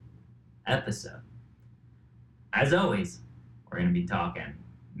episode. As always, we're going to be talking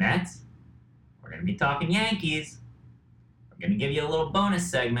Mets, we're going to be talking Yankees, we're going to give you a little bonus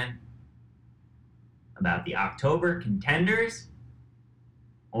segment about the October contenders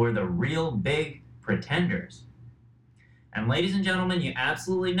or the real big pretenders. And ladies and gentlemen, you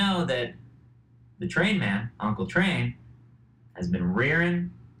absolutely know that the Train Man, Uncle Train, has been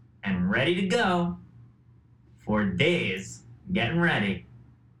rearing and ready to go for days, getting ready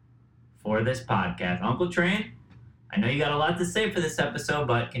for this podcast. Uncle Train, I know you got a lot to say for this episode,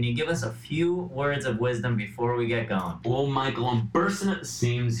 but can you give us a few words of wisdom before we get going? Well, Michael, I'm bursting at the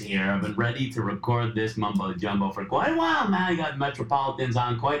seams here. I've been ready to record this mumbo jumbo for quite a while now. I got Metropolitans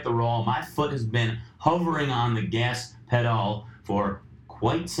on quite the roll. My foot has been hovering on the gas pedal for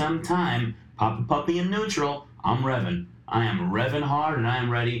quite some time. Pop a puppy in neutral. I'm revving. I am revving hard, and I am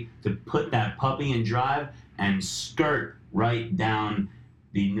ready to put that puppy in drive and skirt right down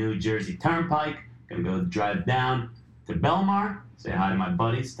the New Jersey Turnpike. Gonna go drive down to Belmar, say hi to my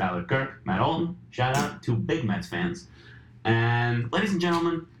buddies, Tyler Kirk, Matt Olton. Shout out to big Mets fans. And ladies and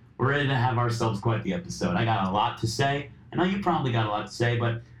gentlemen, we're ready to have ourselves quite the episode. I got a lot to say. I know you probably got a lot to say,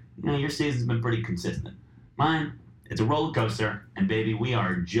 but your season's been pretty consistent. Mine, it's a roller coaster, and baby, we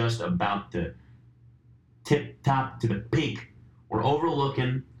are just about to tip top to the peak. We're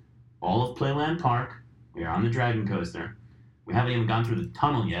overlooking all of Playland Park. We are on the Dragon Coaster. We haven't even gone through the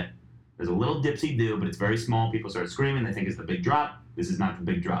tunnel yet. There's a little dipsy-do, but it's very small. People start screaming. They think it's the big drop. This is not the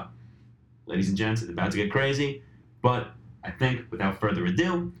big drop. Ladies and gents, it's about to get crazy, but I think, without further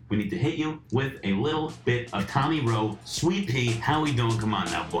ado, we need to hit you with a little bit of Tommy Rowe. Sweet Pea, how we doing? Come on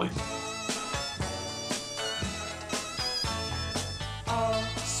now, boy. Oh,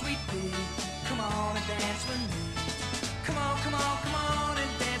 Sweet Pea, come on and dance with me. Come on, come on, come on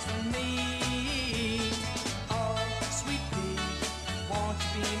and dance with me. Oh, Sweet Pea, won't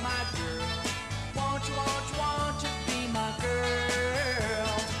you be my girl? Won't you be my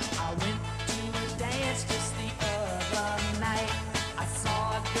girl? I went to a dance just the other night. I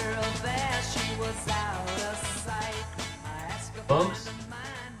saw a girl there, she was out of sight. I asked her Folks, friend of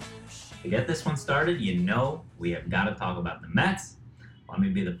mine who she to get this one started, you know we have got to talk about the Mets. Let me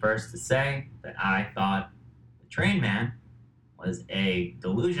be the first to say that I thought the Train Man was a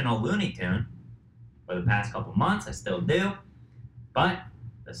delusional Looney Tune for the past couple months. I still do. But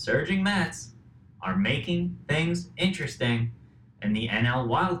the surging Mets are making things interesting in the NL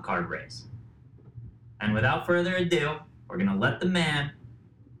wildcard race. And without further ado, we're going to let the man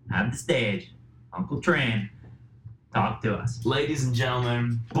have the stage, Uncle Train, talk to us. Ladies and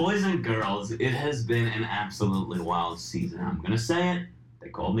gentlemen, boys and girls, it has been an absolutely wild season. I'm going to say it. They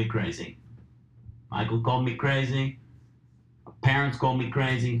called me crazy. Michael called me crazy. My parents called me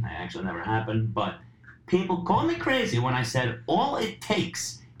crazy. That actually never happened, but people called me crazy when I said all it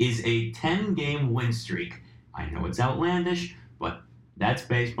takes is a 10-game win streak. I know it's outlandish, but that's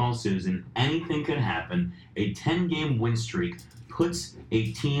baseball, Susan. Anything could happen. A 10-game win streak puts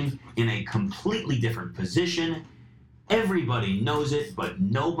a team in a completely different position. Everybody knows it, but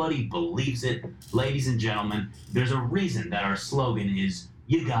nobody believes it. Ladies and gentlemen, there's a reason that our slogan is,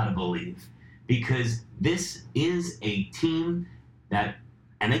 you gotta believe. Because this is a team that,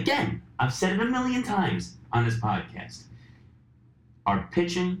 and again, I've said it a million times on this podcast, our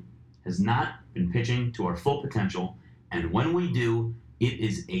pitching has not been pitching to our full potential, and when we do, it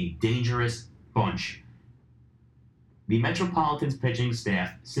is a dangerous bunch. The Metropolitans pitching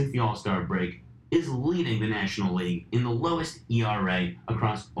staff, since the All-Star break, is leading the National League in the lowest ERA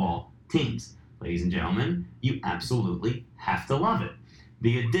across all teams. Ladies and gentlemen, you absolutely have to love it.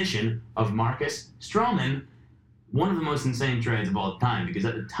 The addition of Marcus Stroman, one of the most insane trades of all time, because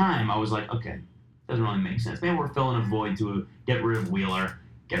at the time I was like, okay, doesn't really make sense. Maybe we're filling a void to get rid of Wheeler,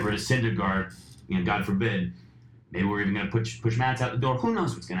 get rid of Syndergaard, God forbid. Maybe we're even going to push Matz out the door. Who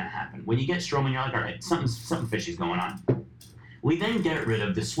knows what's going to happen? When you get Stroman, you're like, all right, something fishy's going on. We then get rid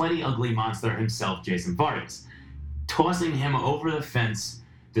of the sweaty, ugly monster himself, Jason Vargas, tossing him over the fence,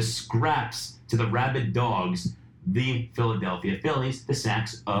 the scraps to the rabid dogs, the Philadelphia Phillies, the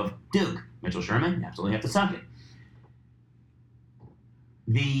sacks of Duke. Mitchell Sherman, you absolutely have to suck it.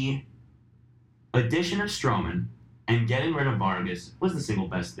 The addition of Stroman and getting rid of Vargas was the single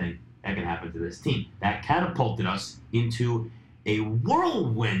best thing that could happen to this team. That catapulted us into a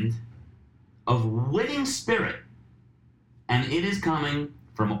whirlwind of winning spirit. And it is coming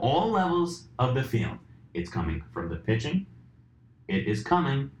from all levels of the field. It's coming from the pitching. It is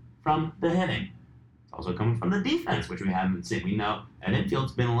coming from the hitting. It's also coming from the defense, which we haven't seen. We know that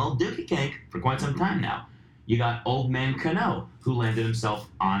infield's been a little dookie cake for quite some time now. You got old man Cano, who landed himself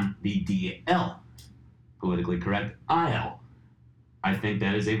on the DL, politically correct IL. I think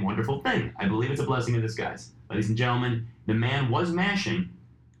that is a wonderful thing. I believe it's a blessing in disguise. Ladies and gentlemen, the man was mashing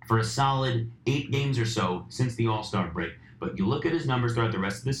for a solid 8 games or so since the All-Star break. But you look at his numbers throughout the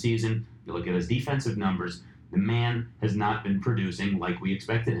rest of the season, you look at his defensive numbers, the man has not been producing like we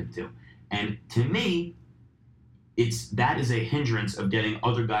expected him to. And to me, that is a hindrance of getting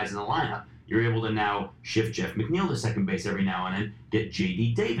other guys in the lineup. You're able to now shift Jeff McNeil to second base every now and then, get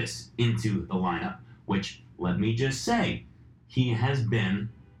J.D. Davis into the lineup, which, let me just say, he has been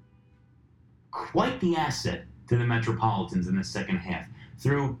quite the asset to the Metropolitans in the second half.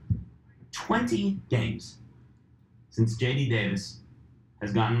 Through 20 games since J.D. Davis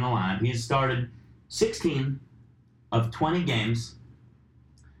has gotten in the lineup, he has started 16 of 20 games.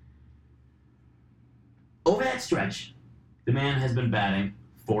 Over that stretch, the man has been batting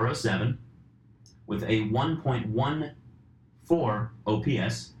 .407 with a 1.14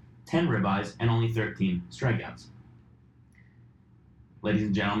 OPS, 10 ribeyes, and only 13 strikeouts. Ladies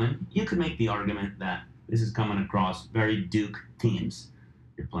and gentlemen, you could make the argument that this is coming across very Duke teams.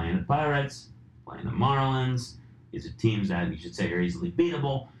 You're playing the Pirates, playing the Marlins. These are teams that you should say are easily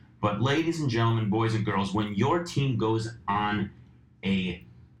beatable. But ladies and gentlemen, boys and girls, when your team goes on a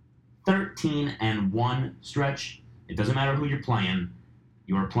 13-1 stretch, it doesn't matter who you're playing.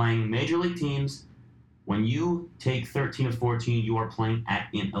 You are playing major league teams. When you take 13 of 14, you are playing at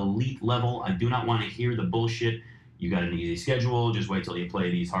an elite level. I do not want to hear the bullshit. You got an easy schedule. Just wait till you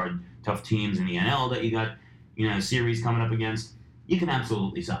play these hard, tough teams in the NL that you got, series coming up against. You can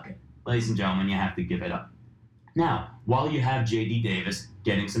absolutely suck it. Ladies and gentlemen, you have to give it up. Now, while you have J.D. Davis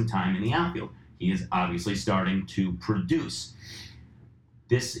getting some time in the outfield, he is obviously starting to produce.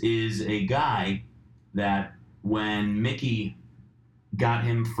 This is a guy that when Mickey got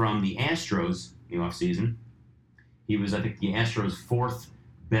him from the Astros in the offseason, he was, I think, the Astros' 4th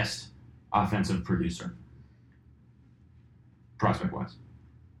best offensive producer, prospect-wise.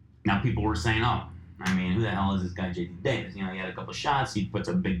 Now, people were saying, who the hell is this guy, J.D. Davis? He had a couple shots, he puts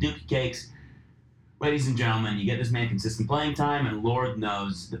up big dookie cakes. Ladies and gentlemen, you get this man consistent playing time, and Lord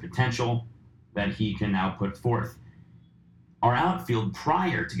knows the potential that he can now put forth. Our outfield,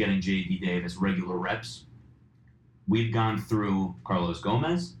 prior to getting J.D. Davis regular reps, we've gone through Carlos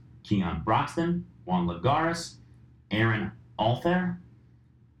Gomez, Keon Broxton, Juan Lagares, Aaron Altherr,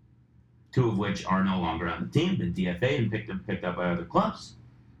 2 of which are no longer on the team, been DFA'd and picked up by other clubs.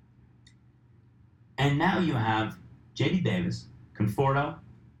 And now you have J.D. Davis, Conforto,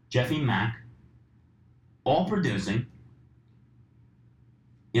 Jeffy Mack, all producing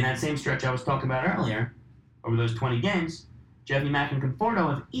in that same stretch I was talking about earlier. Over those 20 games, Jeffy Mack and Conforto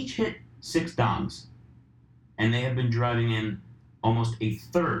have each hit 6 dongs, and they have been driving in almost a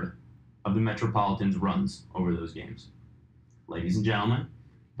third of the Metropolitans' runs over those games. Ladies and gentlemen,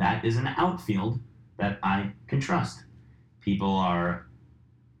 that is an outfield that I can trust. People are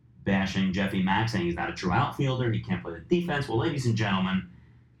bashing Jeffy Mack, saying he's not a true outfielder, he can't play the defense. Well, ladies and gentlemen,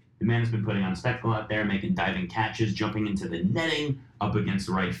 the man has been putting on a spectacle out there, making diving catches, jumping into the netting, up against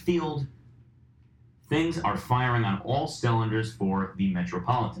right field. Things are firing on all cylinders for the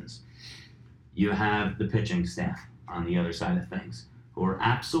Metropolitans. You have the pitching staff on the other side of things, who are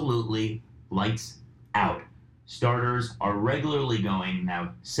absolutely lights out. Starters are regularly going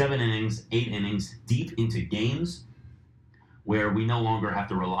now 7 innings, 8 innings deep into games where we no longer have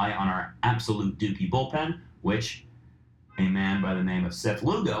to rely on our absolute dookie bullpen, which a man by the name of Seth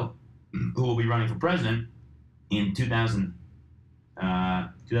Lugo, who will be running for president in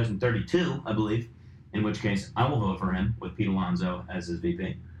 2032, I believe, in which case I will vote for him with Pete Alonso as his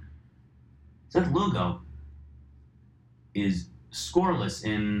VP. Seth Lugo is scoreless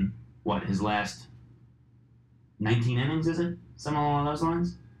in, his last 19 innings, is it? Something along those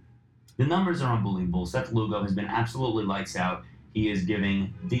lines? The numbers are unbelievable. Seth Lugo has been absolutely lights out. He is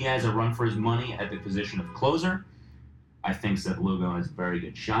giving Diaz a run for his money at the position of closer. I think Seth Lugo has a very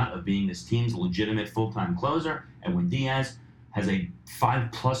good shot of being this team's legitimate full-time closer. And when Diaz has a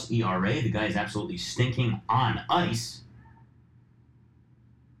 5+ ERA, the guy is absolutely stinking on ice.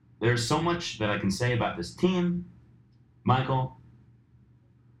 There's so much that I can say about this team. Michael,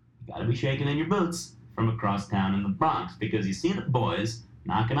 you gotta be shaking in your boots from across town in the Bronx, because you see the boys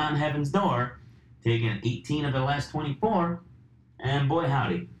knocking on heaven's door, taking 18 of the last 24, and boy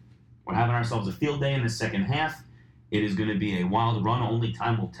howdy, we're having ourselves a field day in the second half. It is going to be a wild run. Only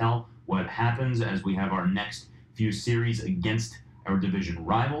time will tell what happens as we have our next few series against our division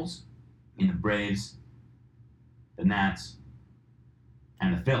rivals in the Braves, the Nats,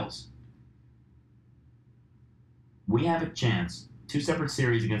 and the Phils. We have a chance, 2 separate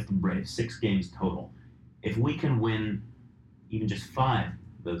series against the Braves, 6 games total. If we can win even just 5 of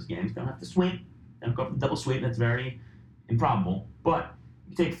those games, don't have to sweep, don't go for the double sweep. That's very improbable, but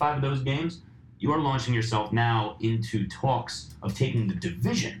you take 5 of those games, you are launching yourself now into talks of taking the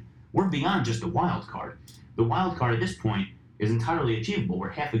division. We're beyond just a wild card. The wild card at this point is entirely achievable. We're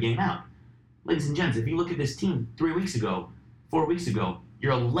half a game out. Ladies and gents, if you look at this team 3 weeks ago, 4 weeks ago,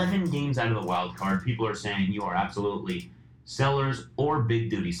 you're 11 games out of the wild card. People are saying you are absolutely sellers or big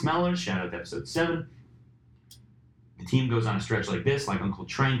duty smellers. Shout out to episode 7. The team goes on a stretch like this, like Uncle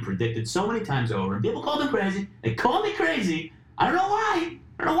Train predicted so many times over. And people called him crazy. They call me crazy. I don't know why.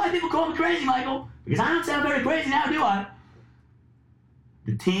 I don't know why people call me crazy, Michael. Because I don't sound very crazy now, do I?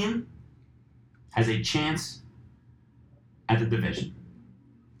 The team has a chance at the division.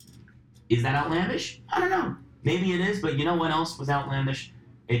 Is that outlandish? I don't know. Maybe it is, but you know what else was outlandish?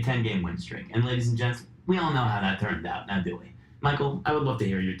 A 10-game win streak. And ladies and gents, we all know how that turned out, now do we? Michael, I would love to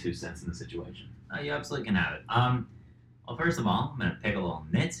hear your 2 cents in the situation. You absolutely can have it. Well, first of all, I'm going to pick a little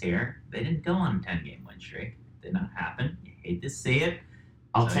nits here. They didn't go on a 10-game win streak. It did not happen. You hate to see it.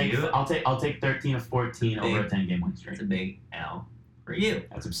 I'll take 13 of 14 over a 10-game win streak. It's a big L for you.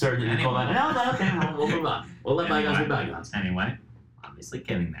 That's absurd that you call that. No, okay, we'll move on. We'll let bygones be bygones. Anyway, obviously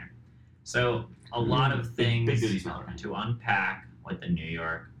kidding there. So a lot of things Big duty smeller, right? to unpack with the New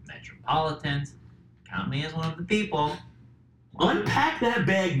York Metropolitans. Count me as one of the people. Unpack that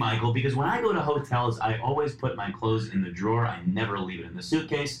bag, Michael, because when I go to hotels, I always put my clothes in the drawer. I never leave it in the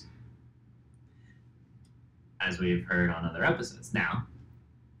suitcase. As we've heard on other episodes. Now,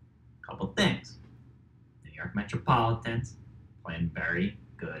 a couple things. New York Metropolitans playing very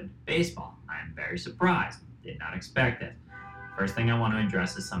good baseball. I'm very surprised. Did not expect it. First thing I want to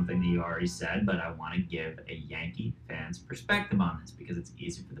address is something that you already said, but I want to give a Yankee fan's perspective on this because it's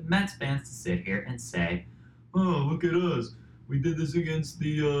easy for the Mets fans to sit here and say, "Oh, look at us. We did this against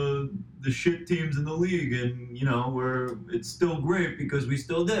the shit teams in the league, and it's still great because we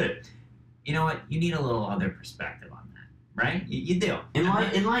still did it." You know what? You need a little other perspective on that, right? You do.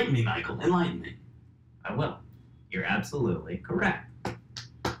 Enlighten me, Michael. Enlighten me. I will. You're absolutely correct.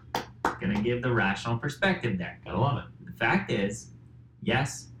 Gonna give the rational perspective there. Gotta love it. The fact is,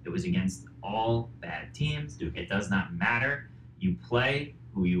 yes, it was against all bad teams. It does not matter. You play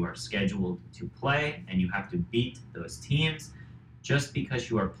who you are scheduled to play, and you have to beat those teams. Just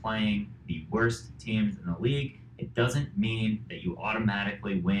because you are playing the worst teams in the league, it doesn't mean that you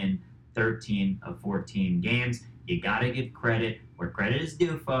automatically win 13 of 14 games. You gotta give credit where credit is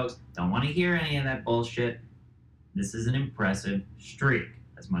due, folks. Don't want to hear any of that bullshit. This is an impressive streak,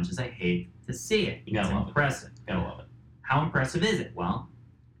 as much as I hate to see it. You gotta love impressive. it. Gotta love it. How impressive is it? Well,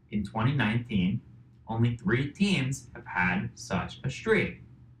 in 2019, only 3 teams have had such a streak.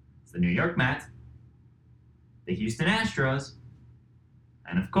 It's the New York Mets, the Houston Astros,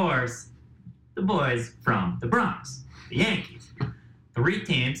 and of course, the boys from the Bronx, the Yankees. 3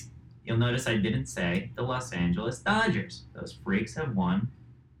 teams. You'll notice I didn't say the Los Angeles Dodgers. Those freaks have won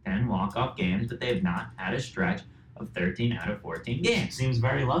 10 walk-off games, but they have not had a stretch of 13 out of 14 games. Seems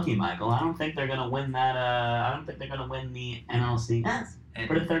very lucky, Michael. I don't think they're gonna win that. I don't think they're gonna win the NLCS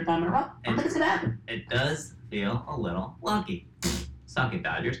for the 3rd time in a row. I don't think it's gonna happen. It does feel a little lucky. Suck it,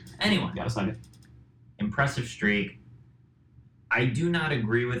 Dodgers. Anyway, Gotta suck it. impressive streak. I do not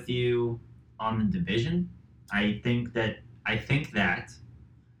agree with you on the division. I think that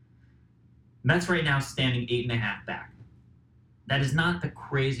Mets right now standing 8.5 back. That is not the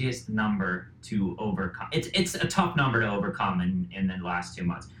craziest number to overcome. It's a tough number to overcome in the last 2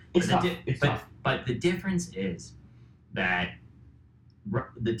 months. It's tough. But the difference is that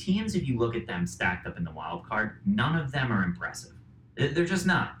the teams, if you look at them stacked up in the wild card, none of them are impressive. They're just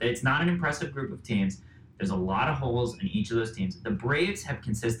not. It's not an impressive group of teams. There's a lot of holes in each of those teams. The Braves have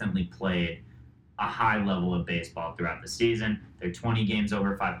consistently played a high level of baseball throughout the season. They're 20 games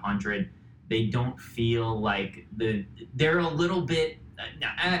over 500. They don't feel like they're a little bit,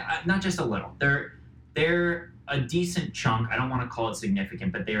 not just a little. They're a decent chunk. I don't want to call it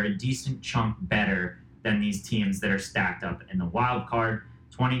significant, but they're a decent chunk better than these teams that are stacked up in the wild card.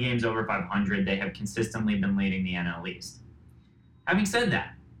 20 games over 500. They have consistently been leading the NL East. Having said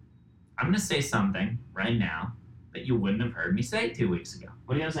that, I'm going to say something right now that you wouldn't have heard me say 2 weeks ago.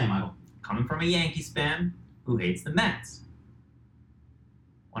 What are you gonna say, Michael? Coming from a Yankees fan who hates the Mets.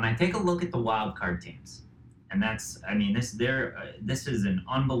 When I take a look at the wild card teams, and this is an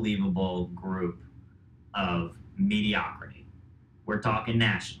unbelievable group of mediocrity. We're talking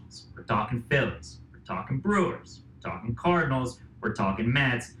Nationals, we're talking Phillies, we're talking Brewers, we're talking Cardinals, we're talking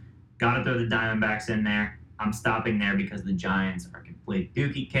Mets. Got to throw the Diamondbacks in there. I'm stopping there because the Giants are complete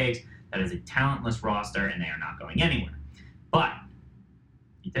dookie cakes. That is a talentless roster, and they are not going anywhere. But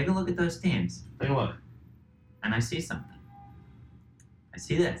you take a look at those teams. Take a look. And I see something. I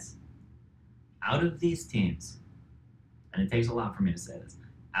see this. Out of these teams, and it takes a lot for me to say this,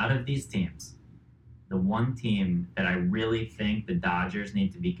 out of these teams, the one team that I really think the Dodgers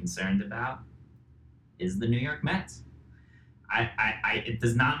need to be concerned about is the New York Mets. It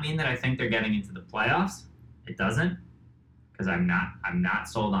does not mean that I think they're getting into the playoffs. It doesn't, because I'm not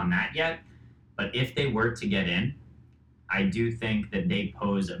sold on that yet. But if they were to get in, I do think that they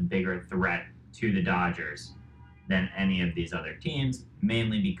pose a bigger threat to the Dodgers than any of these other teams,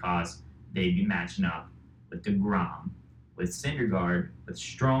 mainly because they'd be matching up with DeGrom, with Syndergaard, with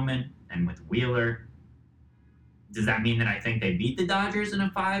Stroman, and with Wheeler. Does that mean that I think they beat the Dodgers in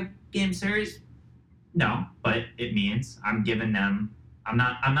a 5-game series? No, but it means I'm giving them. I'm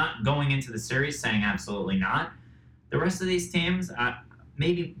not going into the series saying absolutely not. The rest of these teams,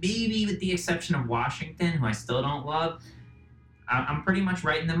 maybe with the exception of Washington, who I still don't love, I'm pretty much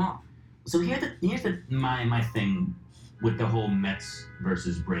writing them off. So here's my thing with the whole Mets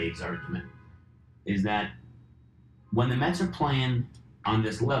versus Braves argument is that when the Mets are playing on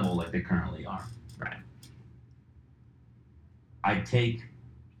this level like they currently are, Right. I take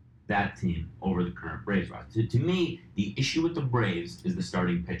that team over the current Braves roster. To me, the issue with the Braves is the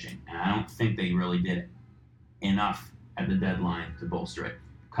starting pitching, and I don't think they really did it enough at the deadline to bolster it.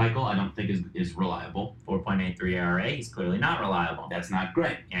 Keuchel, I don't think is reliable. 4.83 ERA. He's clearly not reliable. That's not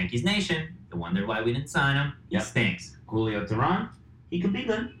great. Yankees Nation. You wonder why we didn't sign him. He Yep. stinks. Julio Teheran, he could be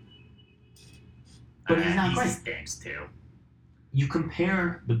good, but he's not He great. stinks too. You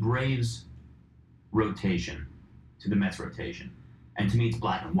compare the Braves rotation to the Mets rotation, and to me it's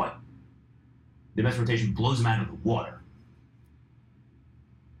black and white. The Mets rotation blows them out of the water.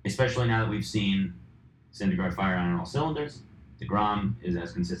 Especially now that we've seen Syndergaard fire on all cylinders. DeGrom is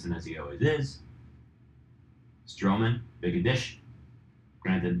as consistent as he always is. Stroman, big addition.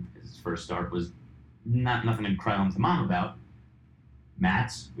 Granted, his first start was nothing to cry home to mom about.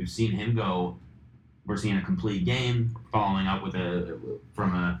 Matz, we've seen him go. We're seeing a complete game, following up with an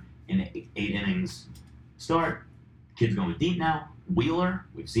 8 innings start. Kid's going deep now. Wheeler,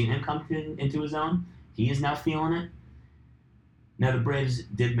 we've seen him come into his own. He is now feeling it. Now the Braves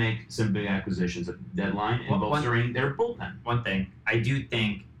did make some big acquisitions at the deadline in bolstering their bullpen. One thing, I do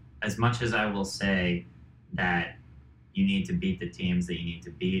think, as much as I will say that you need to beat the teams that you need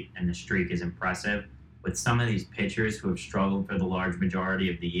to beat, and the streak is impressive, with some of these pitchers who have struggled for the large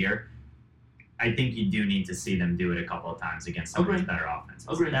majority of the year, I think you do need to see them do it a couple of times against some of these better offenses.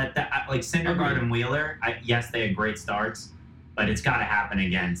 Agreed. Like Syndergaard and Wheeler, yes, they had great starts, but it's got to happen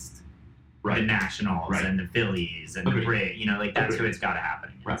against the Nationals and the Phillies and the Braves. You know, like that's who it's got to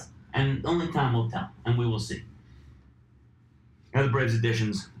happen against. And only time will tell, and we will see. Now the Braves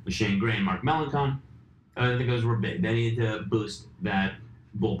additions with Shane Gray and Mark Melancon, I think those were big. They needed to boost that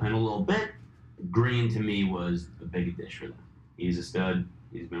bullpen a little bit. Green, to me, was a big addition for them. He's a stud.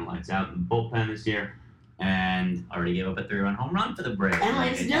 He's been lights out in the bullpen this year. And already gave up a 3-run home run for the Braves. And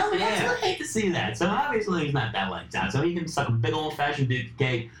ladies and gentlemen, I hate to see that. So obviously he's not that lights out. So he can suck a big old-fashioned dookie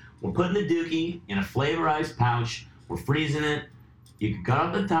cake. We're putting the dookie in a flavorized pouch. We're freezing it. You can cut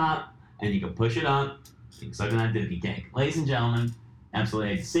off the top, and you can push it up. You can suck on that dookie cake. Ladies and gentlemen,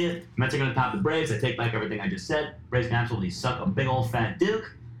 absolutely hate to see it. Mets are going to top the Braves. I take back everything I just said. Braves can absolutely suck a big old fat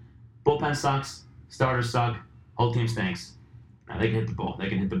duke. Bullpen sucks. Starters suck. Whole team stinks. Now they can hit the ball. They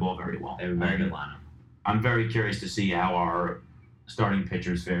can hit the ball very well. They have a very good lineup. I'm very curious to see how our starting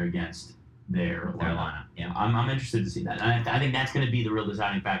pitchers fare against their lineup. Yeah, I'm interested to see that. And I think that's going to be the real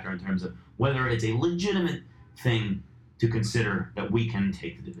deciding factor in terms of whether it's a legitimate thing to consider that we can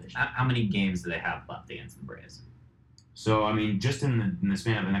take the division. How many games do they have left against the Braves? So, I mean, just in the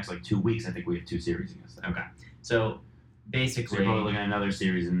span of the next, 2 weeks, I think we have 2 series against them. Okay. So, basically... So, we're probably looking at another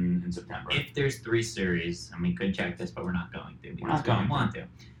series in September. If there's 3 series, and we could check this, but we're not going to. We're not going to. Want to.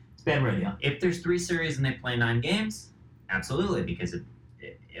 It's bad radio. If there's 3 series and they play 9 games, absolutely, because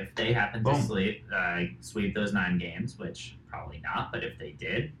if they happen to sweep those 9 games, which probably not, but if they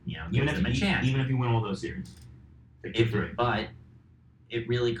did, gives them a chance. Even if you win all those series. But it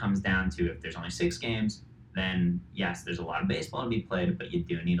really comes down to if there's only 6 games, then yes, there's a lot of baseball to be played, but you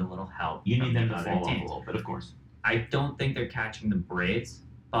do need a little help. You need them to other fall off a teams. little bit, of course. I don't think they're catching the Braves,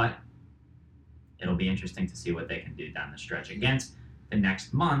 but it'll be interesting to see what they can do down the stretch against the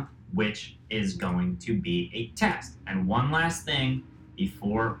next month, which is going to be a test. And one last thing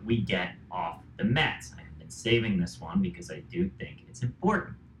before we get off the Mets. I have been saving this one because I do think it's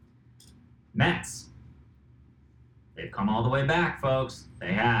important. Mets. They've come all the way back, folks.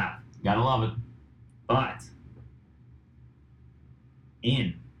 They have. Gotta love it. But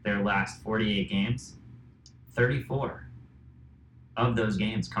in their last 48 games, 34 of those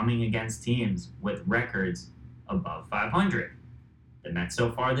games coming against teams with records above 500. The Mets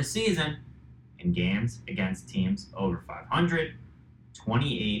so far this season, in games against teams over 500,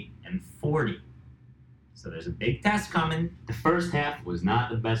 28 and 40. So there's a big test coming. The first half was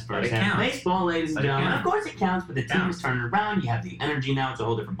not the best But first it half. counts. Baseball, ladies and But it gentlemen. Of counts. course it counts, but the team Counts. is turning around. You have the energy now. It's a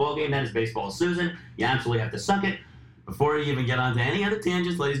whole different ballgame. That is baseball Susan. You absolutely have to suck it. Before you even get on to any other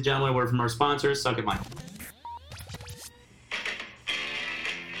tangents, ladies and gentlemen, a word from our sponsors. Suck it, Mike.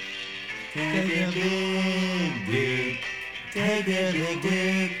 Take a big dig. Take a big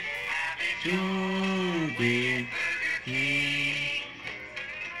dig. May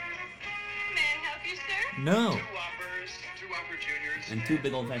I help you, sir? No. Two Whoppers, two Whopper Juniors, And two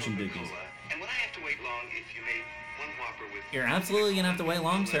big old-fashioned Dookies. Coca-Cola. And would I have to wait long if you made one Whopper with... You're absolutely gonna have to wait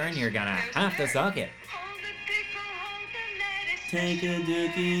long, sir, and you're gonna have to suck it. Hold the pickle, hold the lettuce. Take a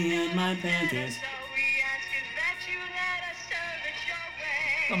dookie in my panties. All we ask is that you let us serve it your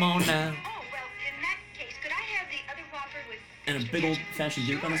way. Come on now. Oh, well, in that case, could I have the other Whopper with... And a big old-fashioned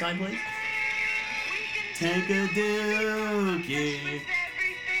Duke on the side, please. We can Take a dookie. with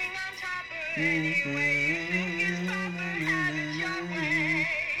everything on top of it. Anyway, Whopper, have it your way.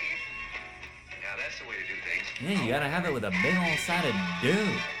 Now that's the way to do things. Yeah, you gotta have it with a big old-sided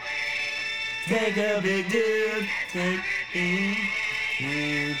Duke. Take a big dig. Take a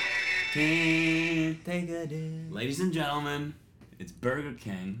big dig. Take a Duke. Ladies and gentlemen, it's Burger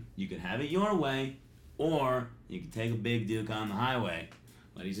King. You can have it your way, or you can take a big Duke on the highway.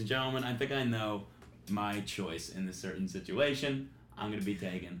 Ladies and gentlemen, I think I know my choice in this certain situation. I'm going to be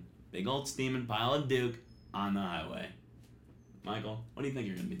taking big old steaming pile of Duke on the highway. Michael, what do you think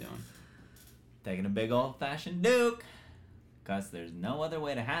you're going to be doing? Taking a big old-fashioned Duke. Because there's no other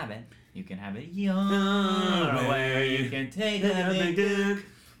way to have it. You can have it your way. You can take a big Duke.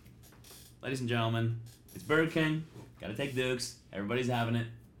 Ladies and gentlemen, it's Burger King. Got to take Dukes. Everybody's having it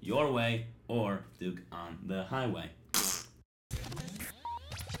your way, or Duke on the highway.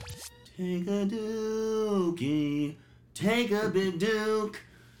 Take a dookie, take a big Duke.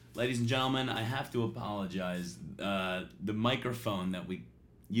 Ladies and gentlemen, I have to apologize. The microphone that we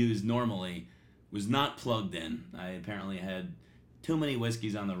use normally was not plugged in. I apparently had too many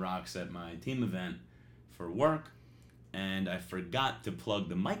whiskeys on the rocks at my team event for work, and I forgot to plug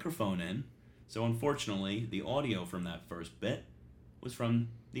the microphone in. So unfortunately, the audio from that first bit was from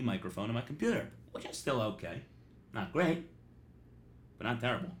the microphone on my computer, which is still okay. Not great, but not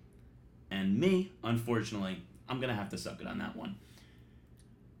terrible. And me, unfortunately, I'm going to have to suck it on that one.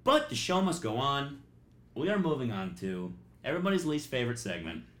 But the show must go on. We are moving on to everybody's least favorite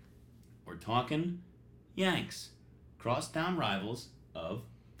segment. We're talking Yanks, crosstown rivals of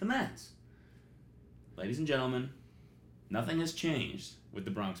the Mets. Ladies and gentlemen, nothing has changed with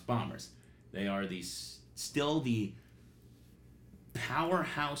the Bronx Bombers. They are still the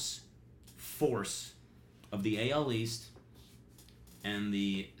powerhouse force of the AL East and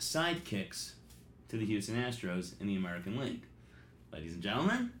the sidekicks to the Houston Astros in the American League. Ladies and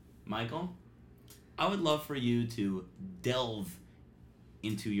gentlemen, Michael, I would love for you to delve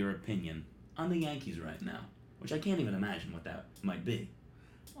into your opinion on the Yankees right now, which I can't even imagine what that might be.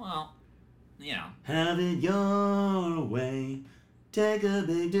 Well, you know. Have it your way, take a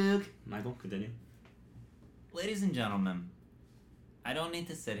big Duke. Michael, continue. Ladies and gentlemen, I don't need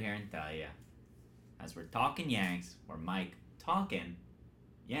to sit here and tell you, as we're talking Yanks, or Mike talking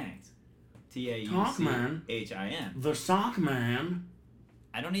Yanks, Talk, man. T-A-U-C-H-I-N. The sock man.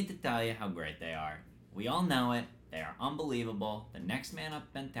 I don't need to tell you how great they are. We all know it. They are unbelievable. The next man up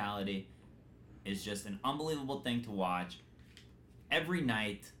mentality is just an unbelievable thing to watch. Every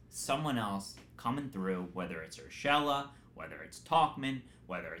night, someone else coming through, whether it's Urshela, whether it's Talkman,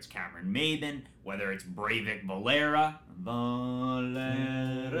 whether it's Cameron Maben, whether it's Breivik Valera.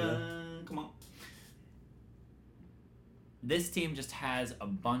 Come on. This team just has a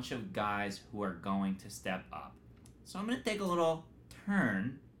bunch of guys who are going to step up. So I'm going to take a little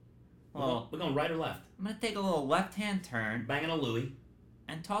turn. Well, We're going right or left? I'm going to take a little left-hand turn Banging a Louie.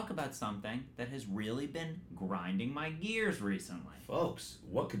 and talk about something that has really been grinding my gears recently. Folks,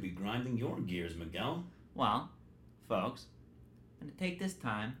 what could be grinding your gears, Miguel? Well, folks, I'm going to take this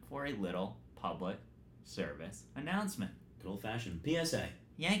time for a little public service announcement. Good old-fashioned PSA.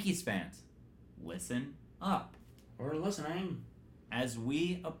 Yankees fans, listen up. We're listening. As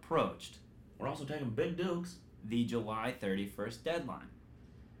we approached We're also taking big Dukes. the July 31st deadline,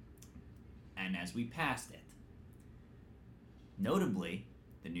 and as we passed it, notably,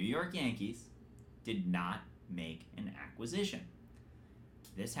 the New York Yankees did not make an acquisition.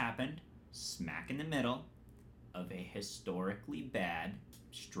 This happened smack in the middle of a historically bad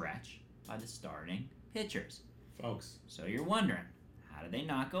stretch by the starting pitchers. Folks. So you're wondering, how did they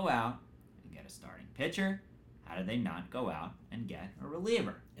not go out and get a starting pitcher? How did they not go out and get a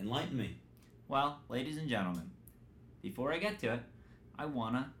reliever? Enlighten me. Well, ladies and gentlemen, before I get to it, I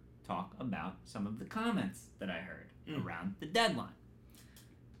want to talk about some of the comments that I heard around the deadline.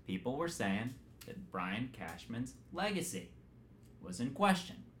 People were saying that Brian Cashman's legacy was in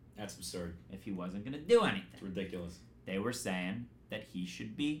question That's absurd. if he wasn't going to do anything. It's ridiculous. They were saying that he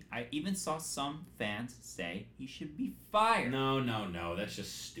should be. I even saw some fans say he should be fired. No. That's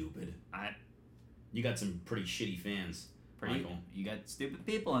just stupid. You got some pretty shitty fans, Michael. You got stupid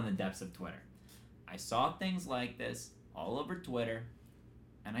people in the depths of Twitter. I saw things like this all over Twitter,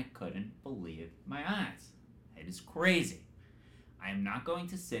 and I couldn't believe my eyes. It is crazy. I am not going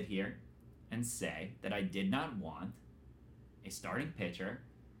to sit here and say that I did not want a starting pitcher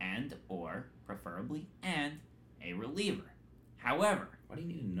and or preferably and a reliever. However, Why do you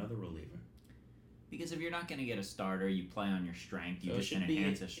need another reliever? because if you're not going to get a starter, you play on your strength. You So just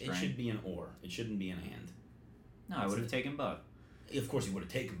enhance a strength. It should be an or. It shouldn't be an and. No, I would have taken both. Of course, you would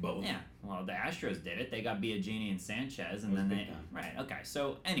have taken both. Yeah, well, the Astros did it. They got Biagini and Sanchez, and That was then they... big time. Right, okay.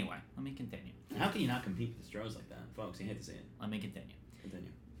 So, anyway, let me continue. How can you not compete with the Stros like that, folks? You hate to say it. Let me continue.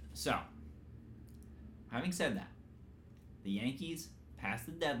 Continue. So, having said that, the Yankees pass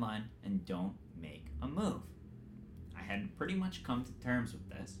the deadline and don't make a move. I had pretty much come to terms with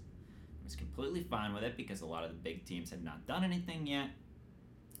this. I was completely fine with it because a lot of the big teams had not done anything yet.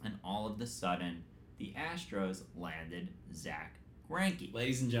 And all of a sudden, the Astros landed Zach Greinke.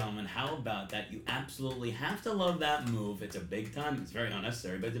 Ladies and gentlemen, how about that? You absolutely have to love that move. It's a big time. It's very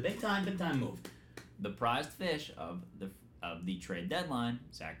unnecessary, but it's a big time move. The prized fish of the trade deadline,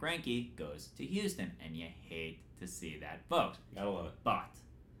 Zach Greinke, goes to Houston, and you hate to see that, folks. Gotta love it. But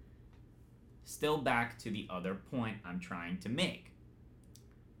still back to the other point I'm trying to make.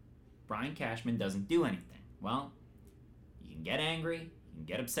 Brian Cashman doesn't do anything. Well, you can get angry, you can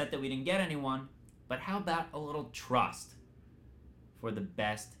get upset that we didn't get anyone, but how about a little trust for the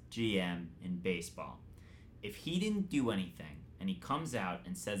best GM in baseball? If he didn't do anything and he comes out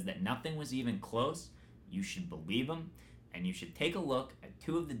and says that nothing was even close, you should believe him, and you should take a look at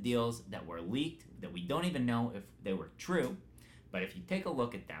two of the deals that were leaked that we don't even know if they were true. But if you take a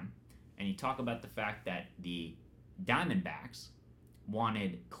look at them and you talk about the fact that the Diamondbacks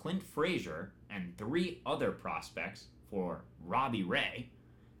wanted Clint Frazier and 3 other prospects for Robbie Ray,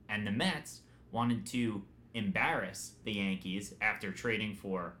 and the Mets wanted to embarrass the Yankees after trading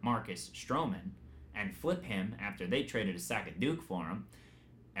for Marcus Stroman and flip him after they traded a sack of Duke for him,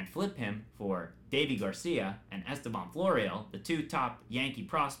 and flip him for Davy Garcia and Esteban Florial, the 2 top Yankee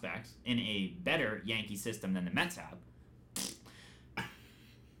prospects in a better Yankee system than the Mets have.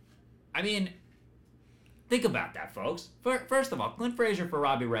 I mean, think about that, folks. First of all, Clint Frazier for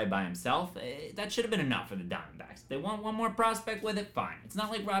Robbie Ray by himself, that should have been enough for the Diamondbacks. They want one more prospect with it, fine. It's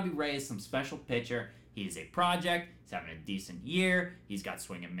not like Robbie Ray is some special pitcher. He's a project. He's having a decent year. He's got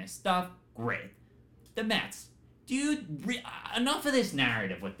swing and miss stuff. Great. The Mets. Dude, enough of this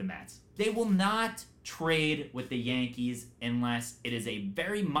narrative with the Mets. They will not trade with the Yankees unless it is a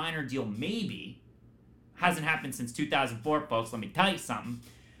very minor deal, maybe. Hasn't happened since 2004, folks. Let me tell you something.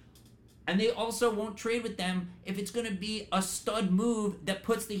 And they also won't trade with them if it's going to be a stud move that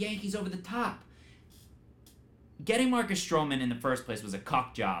puts the Yankees over the top. Getting Marcus Stroman in the first place was a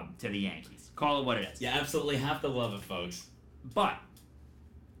cuck job to the Yankees. Call it what it is. You absolutely have to love it, folks. But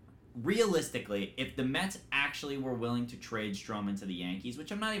realistically, if the Mets actually were willing to trade Stroman to the Yankees,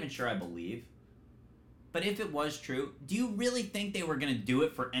 which I'm not even sure I believe, but if it was true, do you really think they were going to do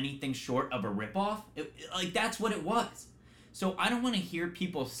it for anything short of a ripoff? Like, that's what it was. So I don't want to hear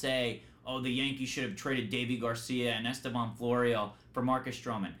people say, oh, the Yankees should have traded Davy Garcia and Esteban Florial for Marcus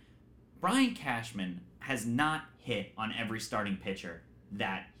Stroman. Brian Cashman has not hit on every starting pitcher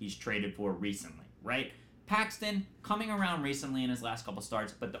that he's traded for recently, right? Paxton coming around recently in his last couple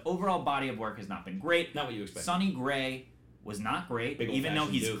starts, but the overall body of work has not been great. Not what you expect. Sonny Gray was not great, Big even though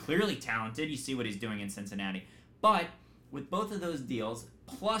old-fashioned he's dude. clearly talented. You see what he's doing in Cincinnati. But with both of those deals,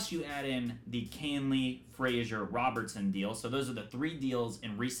 plus you add in the Canley, Frazier, Robertson deal, so those are the 3 deals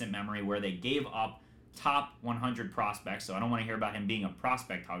in recent memory where they gave up top 100 prospects, so I don't want to hear about him being a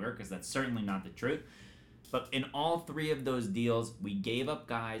prospect hugger, because that's certainly not the truth. But in all 3 of those deals, we gave up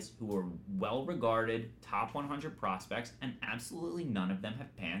guys who were well-regarded, top 100 prospects, and absolutely none of them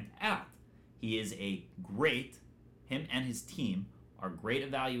have panned out. He is him and his team are great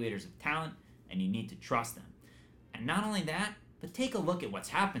evaluators of talent, and you need to trust them. And not only that, but take a look at what's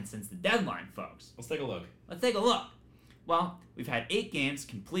happened since the deadline, folks. Let's take a look. Let's take a look. Well, we've had 8 games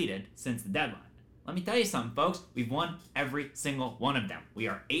completed since the deadline. Let me tell you something, folks. We've won every single one of them. We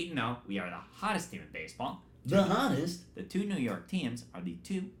are 8-0. We are the hottest team in baseball. The hottest. The 2 New York teams are the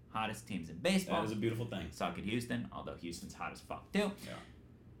 2 hottest teams in baseball. That is a beautiful thing. Suck at Houston, although Houston's hot as fuck too. Yeah.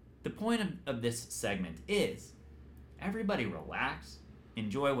 The point of this segment is everybody relax,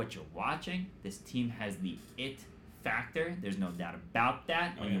 enjoy what you're watching. This team has the it factor. There's no doubt about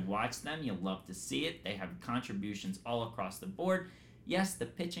that. When you watch them, you love to see it. They have contributions all across the board. Yes, the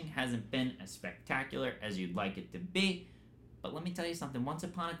pitching hasn't been as spectacular as you'd like it to be, but let me tell you something. Once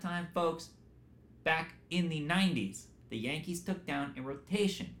upon a time, folks, back in the 90s, the Yankees took down a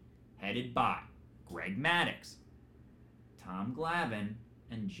rotation headed by Greg Maddux, Tom Glavine,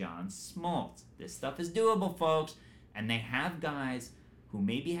 and John Smoltz. This stuff is doable, folks, and they have guys who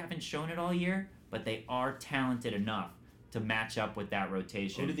maybe haven't shown it all year, but they are talented enough to match up with that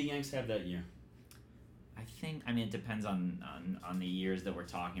rotation. Who did the Yanks have that year? I mean, it depends on the years that we're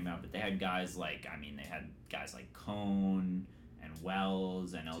talking about, but they had guys like, Cone and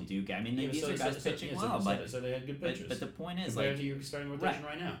Wells and El Duque. I mean, these are guys pitching well, but they had good pitchers. But the point is, compared to your starting rotation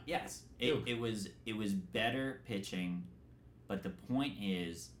right now. Yes, it was better pitching, but the point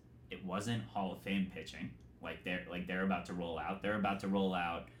is, it wasn't Hall of Fame pitching. They're about to roll out. They're about to roll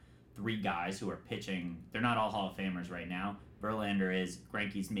out 3 guys who are pitching. They're not all Hall of Famers right now. Verlander is,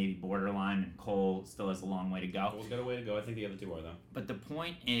 Greinke's maybe borderline, and Cole still has a long way to go. Cole's got a way to go. I think the other 2 are, though. But the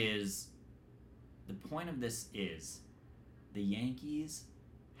point of this is, the Yankees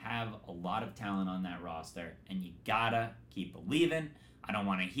have a lot of talent on that roster, and you gotta keep believing. I don't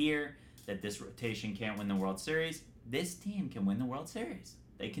want to hear that this rotation can't win the World Series. This team can win the World Series.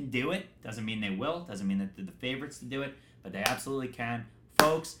 They can do it. Doesn't mean they will. Doesn't mean that they're the favorites to do it, but they absolutely can.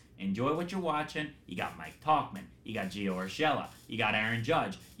 Folks, enjoy what you're watching. You got Mike Tauchman. You got Gio Urshela. You got Aaron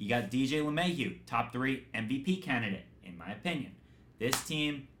Judge. You got DJ LeMahieu, top 3 MVP candidate, in my opinion. This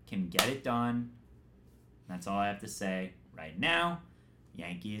team can get it done. That's all I have to say right now.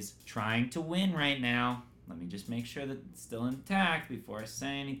 Yankees trying to win right now. Let me just make sure that it's still intact before I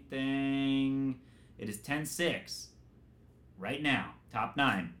say anything. It is 10-6. Right now, top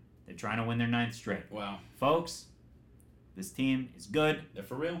 9. They're trying to win their 9th straight. Wow. Folks, this team is good. They're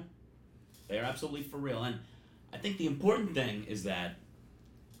for real. They are absolutely for real. And I think the important thing is that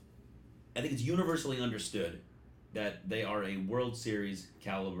I think it's universally understood that they are a World Series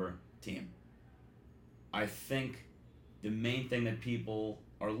caliber team. I think the main thing that people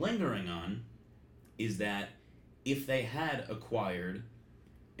are lingering on is that if they had acquired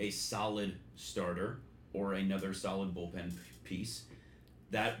a solid starter or another solid bullpen piece,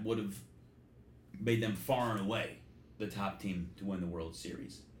 that would have made them far and away the top team to win the World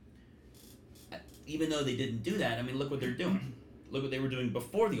Series. Even though they didn't do that, I mean, look what they're doing. Look what they were doing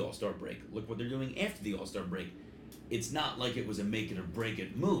before the All-Star break. Look what they're doing after the All-Star break. It's not like it was a make it or break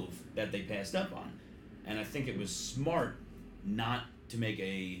it move that they passed up on. And I think it was smart not to make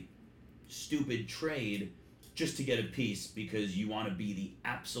a stupid trade just to get a piece because you want to be the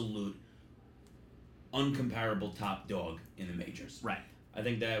absolute uncomparable top dog in the majors. Right. I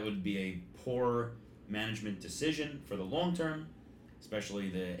think that would be a poor management decision for the long term, especially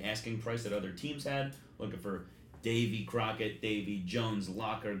the asking price that other teams had, looking for Davy Crockett, Davy Jones,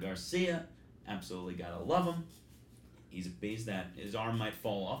 Locker, Garcia. Absolutely gotta love him. He's a beast that his arm might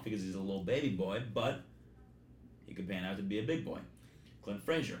fall off because he's a little baby boy, but he could pan out to be a big boy. Clint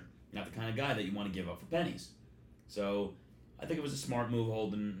Frazier, not the kind of guy that you want to give up for pennies. So I think it was a smart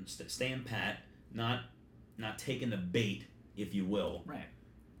move, staying pat, not taking the bait, if you will, Right.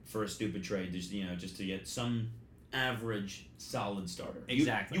 for a stupid trade. Just to get some average solid starter.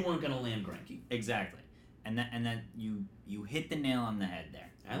 Exactly. You weren't gonna land Greinke. Exactly. And that you hit the nail on the head there.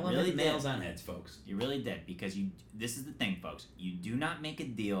 I You love really hitting nails did. on heads, folks. You really did, because this is the thing, folks. You do not make a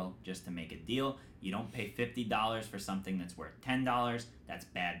deal just to make a deal. You don't pay $50 for something that's worth $10. That's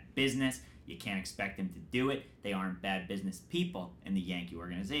bad business. You can't expect them to do it. They aren't bad business people in the Yankee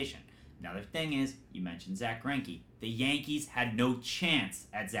organization. Another thing is, you mentioned Zach Greinke. The Yankees had no chance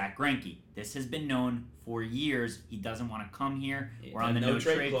at Zach Greinke. This has been known for years. He doesn't want to come here. We're on the no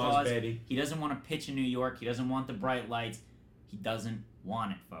trade clause. Baby. He doesn't want to pitch in New York. He doesn't want the bright lights. He doesn't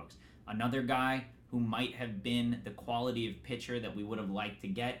want it, folks. Another guy who might have been the quality of pitcher that we would have liked to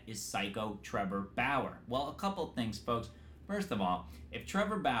get is Psycho Trevor Bauer. Well, a couple things, folks. First of all, if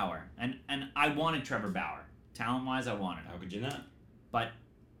Trevor Bauer, and I wanted Trevor Bauer. Talent-wise, I wanted him. How could you not? But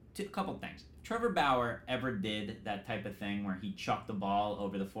a couple things. If Trevor Bauer ever did that type of thing where he chucked the ball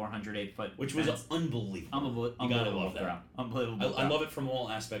over the 408-foot Which was unbelievable. You gotta love throw. that. Unbelievable. I love it from all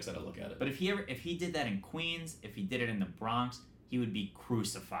aspects that I look at it. But if he did that in Queens, if he did it in the Bronx, he would be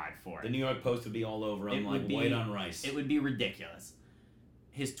crucified for The it. New York Post would be all over him like white on rice. It would be ridiculous.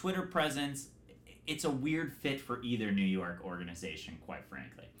 His Twitter presence, it's a weird fit for either New York organization, quite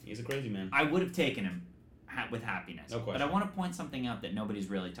frankly. He's a crazy man. I would have taken him with happiness. No question. But I want to point something out that nobody's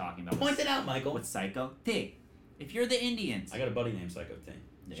really talking about. Point it out, Michael. With Psycho T. If you're the Indians, I got a buddy named Psycho T.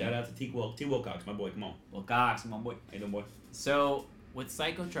 Shout out to T. Wilcox, my boy. Come on. Wilcox, my boy. How you doing, boy? So, with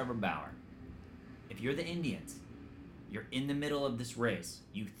Psycho Trevor Bauer, if you're the Indians, you're in the middle of this race.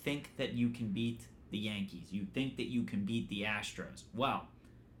 You think that you can beat the Yankees. You think that you can beat the Astros. Well,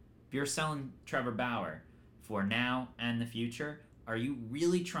 if you're selling Trevor Bauer for now and the future, are you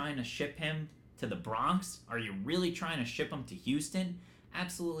really trying to ship him to the Bronx? Are you really trying to ship him to Houston?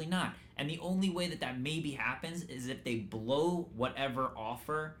 Absolutely not. And the only way that that maybe happens is if they blow whatever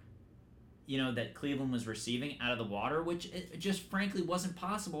offer, that Cleveland was receiving out of the water, which it just frankly wasn't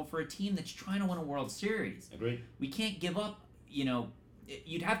possible for a team that's trying to win a World Series. Agreed. We can't give up,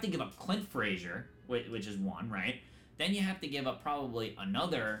 you'd have to give up Clint Frazier, which is one, right? Then you have to give up probably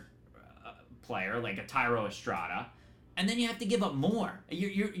another player like a Tyro Estrada, and then you have to give up more.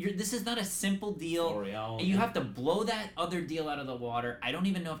 This is not a simple deal. L'Oreal, You have to blow that other deal out of the water. I don't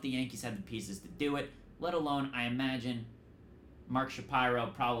even know if the Yankees had the pieces to do it, let alone, I imagine, Mark Shapiro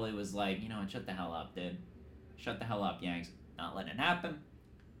probably was like, shut the hell up, dude. Shut the hell up, Yanks. Not letting it happen.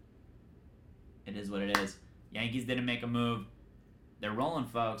 It is what it is. Yankees didn't make a move. They're rolling,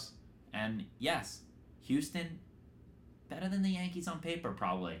 folks. And yes, Houston, better than the Yankees on paper,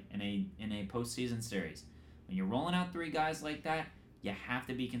 probably, in a postseason series. When you're rolling out three guys like that, you have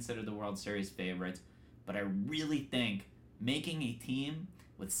to be considered the World Series favorites. But I really think making a team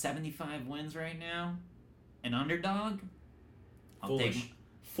with 75 wins right now, an underdog, I'll take Foolish. them.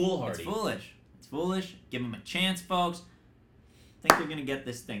 Foolhardy. It's foolish. It's foolish. Give them a chance, folks. I think they're going to get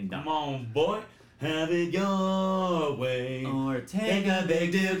this thing done. Come on, boy. Have it your way. Or Take a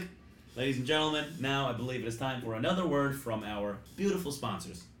big Duke. Ladies and gentlemen, now I believe it is time for another word from our beautiful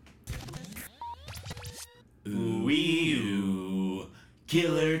sponsors. Ooh-wee-oo,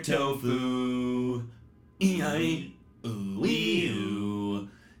 killer tofu. E-I, ooh-wee-oo,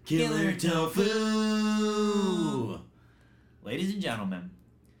 killer tofu. Ladies and gentlemen,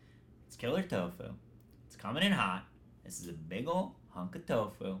 it's Killer Tofu. It's coming in hot. This is a big ol' hunk of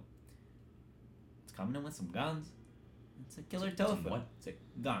tofu. It's coming in with some guns. It's a killer tofu. what? It's a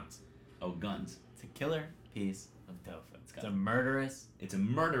guns. Oh, guns. It's a killer piece of tofu. It's got- a murderous. It's a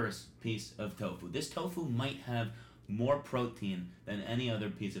murderous piece of tofu. This tofu might have more protein than any other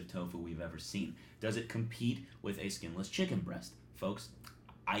piece of tofu we've ever seen. Does it compete with a skinless chicken breast? Folks,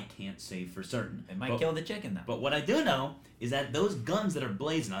 I can't say for certain. It might But- kill the chicken though. But what I do know is that those guns that are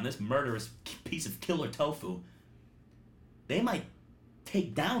blazing on this murderous piece of killer tofu, they might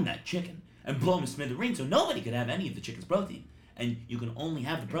take down that chicken and blow him to smithereens so nobody could have any of the chicken's protein. And you can only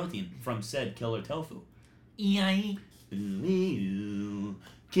have the protein from said killer tofu. E-I-E. Ooh,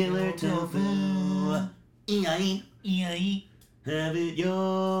 killer tofu. E-I-E. E-I-E. Have it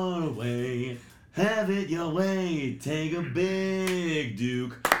your way. Have it your way. Take a big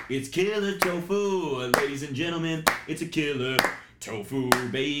Duke. It's killer tofu. Ladies and gentlemen, it's a killer tofu,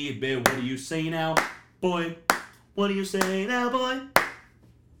 baby. What do you say now, boy? What do you say now, boy?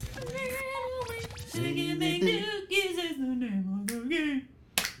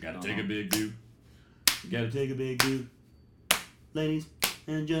 Gotta take a big Duke. Gotta take a big Duke. Ladies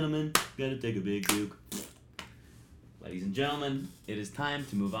and gentlemen, gotta take a big Duke. Ladies and gentlemen, it is time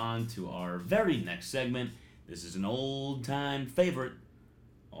to move on to our very next segment. This is an old time favorite.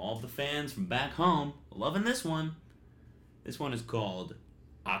 All the fans from back home are loving this one. This one is called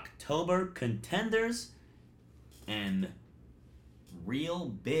October Contenders and Real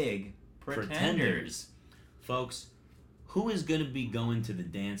big pretenders. Folks, who is going to be going to the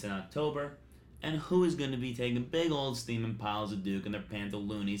dance in October, and who is going to be taking big old steaming piles of Duke in their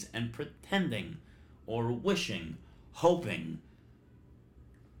pantaloonies and pretending or wishing, hoping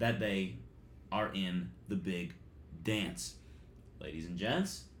that they are in the big dance? Ladies and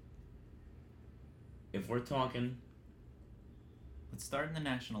gents, if we're talking... Let's start in the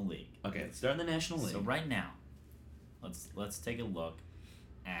National League. Okay, let's start in the National League. So right now, let's take a look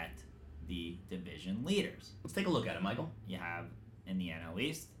at the division leaders. Let's take a look at it, Michael. You have in the NL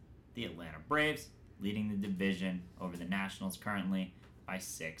East the Atlanta Braves leading the division over the Nationals currently by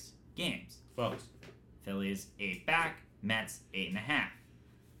 6 games. Folks, Phillies 8 back, Mets 8.5.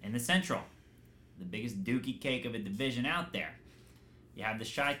 In the Central, the biggest dookie cake of a division out there, you have the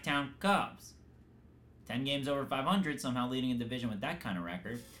Chi-Town Cubs, 10 games over 500, somehow leading a division with that kind of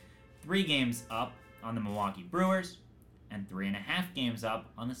record. 3 games up on the Milwaukee Brewers, and 3.5 games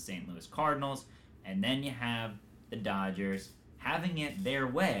up on the St. Louis Cardinals. And then you have the Dodgers having it their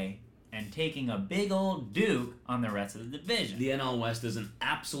way and taking a big old Duke on the rest of the division. the NL West is an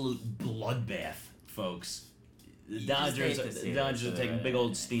absolute bloodbath, folks. The You just hate to Dodgers, see the Dodgers it. are taking big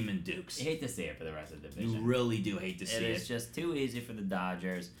old steaming Dukes. You hate to see it for the rest of the You division. really do hate to see It it. is just too easy for the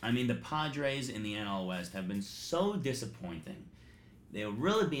Dodgers. I mean, the Padres in the NL West have been so disappointing. they were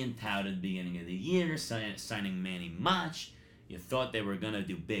really being touted at the beginning of the year, signing Manny Mach. You thought they were going to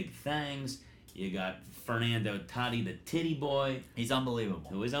do big things. You got Fernando Tati, the titty boy, He's unbelievable.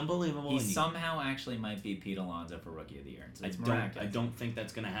 who is unbelievable. He and you- somehow actually might be Pete Alonso for Rookie of the Year. It's I miraculous. don't think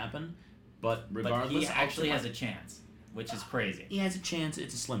that's going to happen. But But regardless, he actually has a chance, which is crazy. He has a chance.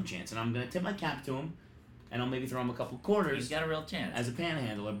 It's a slim chance, and I'm going to tip my cap to him, and I'll maybe throw him a couple quarters He's got a real chance. as a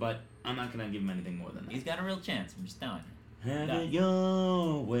panhandler. But I'm not going to give him anything more than that. He's got a real chance. I'm just telling you. Have Yeah. it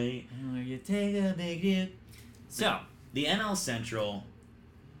your way. Where you take a big dip. So, The NL Central,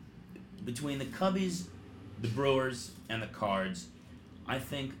 between the Cubbies, the Brewers, and the Cards, I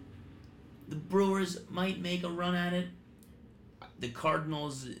think the Brewers might make a run at it. The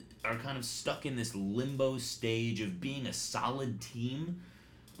Cardinals are kind of stuck in this limbo stage of being a solid team,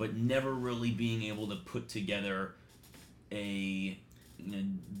 but never really being able to put together a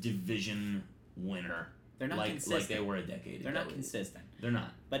division winner they're not like consistent. they were a decade They're ago. not consistent. They're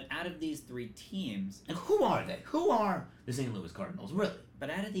not. But out of these three teams, And who are they? Who are the St. Louis Cardinals, really? but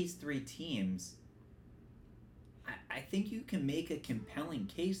out of these three teams, I think you can make a compelling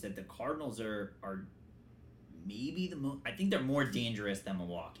case that the Cardinals are maybe the most. I think they're more dangerous than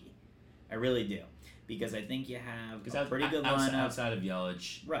Milwaukee. I really do, because I think you have a pretty good lineup. outside of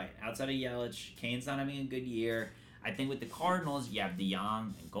Yelich. Right, outside of Yelich, Kane's not having a good year. I think with the Cardinals, you have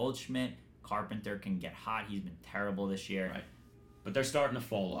DeYoung and Goldschmidt. Carpenter can get hot. He's been terrible this year. Right. But they're starting to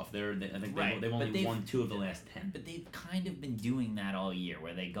fall off. I think Right, they've but only they've- won 2 of the last 10. But they've kind of been doing that all year,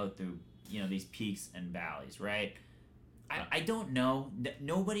 where they go through, these peaks and valleys, right? I don't know.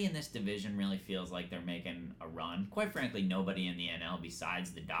 Nobody in this division really feels like they're making a run. Quite frankly, nobody in the NL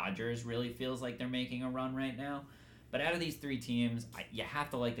besides the Dodgers really feels like they're making a run right now. But out of these three teams, you have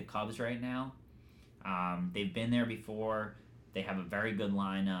to like the Cubs right now. They've been there before. They have a very good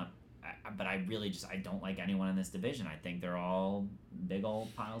lineup. But I really I don't like anyone in this division. I think they're all big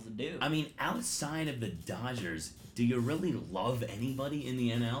old piles of dudes. I mean, outside of the Dodgers, do you really love anybody in the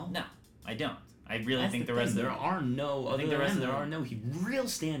NL? No, I don't. I really That's think the thing. rest of there are no I think the rest of there them- are no real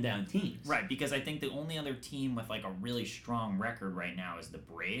standout teams. Right, because I think the only other team with like a really strong record right now is the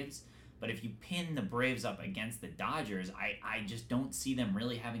Braves. But if you pin the Braves up against the Dodgers, I just don't see them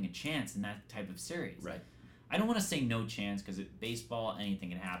really having a chance in that type of series. Right. I don't want to say no chance because baseball, anything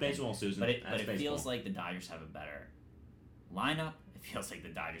can happen. Baseball, Susan. But it That's feels baseball. like the Dodgers have a better lineup. It feels like the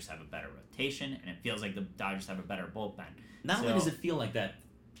Dodgers have a better rotation, and it feels like the Dodgers have a better bullpen. Not only So- does it feel like that,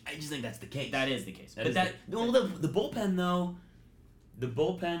 I just think that's the case. That is the case. That but is that well, the bullpen though, the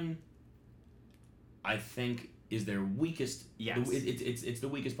bullpen, I think is their weakest. Yes. It's the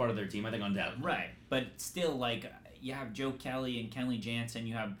weakest part of their team. I think undoubtedly. right, but still, like you have Joe Kelly and Kenley Jansen.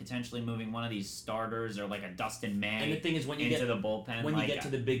 You have potentially moving one of these starters or like a Dustin May And the thing is, when you into get the bullpen. when you like, get to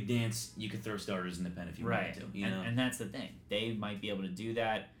the big dance, you could throw starters in the pen if you right, wanted to. You know. and that's the thing. They might be able to do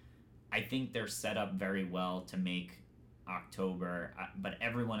that. I think they're set up very well to make October, but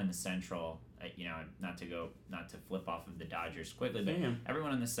everyone in the Central, not to flip off of the Dodgers quickly, but Yeah.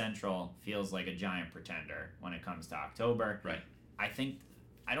 everyone in the Central feels like a giant pretender when it comes to October. Right. I think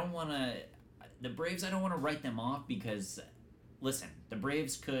I don't want to. The Braves, I don't want to write them off because, listen, the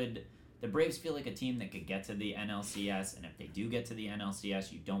Braves feel like a team that could get to the NLCS, and if they do get to the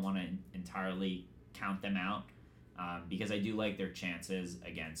NLCS, you don't want to entirely count them out because I do like their chances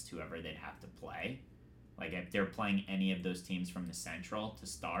against whoever they'd have to play. Like if they're playing any of those teams from the Central to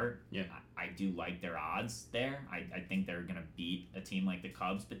start, Yeah. I do like their odds there. I think they're gonna beat a team like the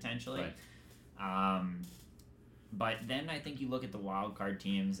Cubs potentially. Right. But then I think you look at the wild card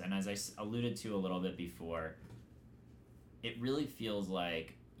teams, and as I alluded to a little bit before, it really feels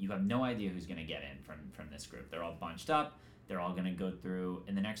like you have no idea who's going to get in from this group. They're all bunched up. They're all going to go through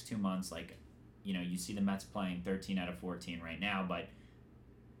in the next 2 months. Like, you see the Mets playing 13 out of 14 right now, but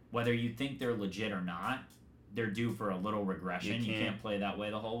whether you think they're legit or not, they're due for a little regression. You can't play that way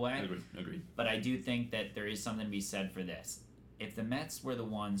the whole way. Agreed. But I do think that there is something to be said for this. If the Mets were the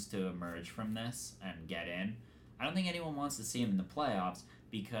ones to emerge from this and get in, I don't think anyone wants to see them in the playoffs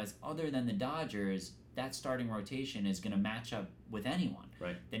because other than the Dodgers, that starting rotation is going to match up with anyone.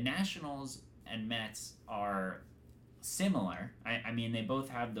 Right. The Nationals and Mets are similar. I mean, they both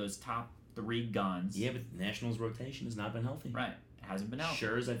have those top 3 guns. Yeah, but the Nationals' rotation has not been healthy. Right. It hasn't been out.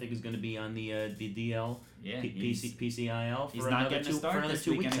 Schurz, I think, is going to be on the DL, Yeah. PCIL for He's another not getting two, a for start another this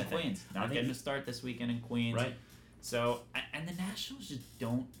 2 weekend weeks. in I think. Queens. I Not think getting he- a start this weekend in Queens. Right. So, and the Nationals just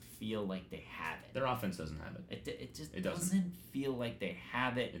don't feel like they have it. Their offense doesn't have it. It just It doesn't. doesn't feel like they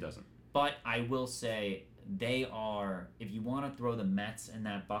have it. It doesn't. But I will say they are. If you want to throw the Mets in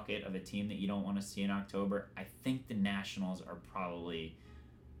that bucket of a team that you don't want to see in October, I think the Nationals are probably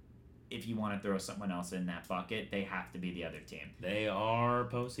if you want to throw someone else in that bucket, they have to be the other team. They are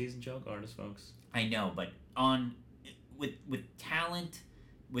postseason choke artists, folks. I know, but with talent,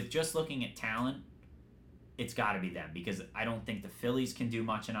 with just looking at talent, it's got to be them because I don't think the Phillies can do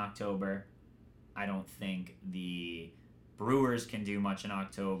much in October. I don't think the Brewers can do much in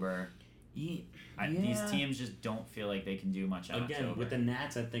October. These teams just don't feel like they can do much in Again, October. with the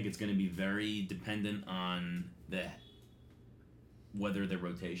Nats, I think it's going to be very dependent on whether their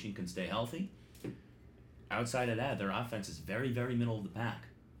rotation can stay healthy. Outside of that, their offense is very, very middle of the pack.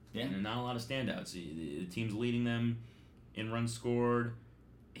 Yeah. And not a lot of standouts. The teams leading them in runs scored,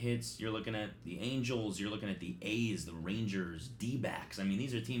 hits. You're looking at the Angels. You're looking at the A's, the Rangers, D-backs. I mean,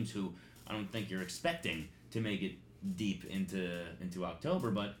 these are teams who I don't think you're expecting to make it deep into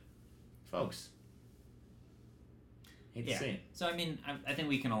October, but folks, hate to say it. So, I mean, I think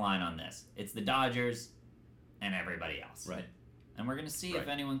we can align on this. It's the Dodgers and everybody else. Right. And we're going to see Right. if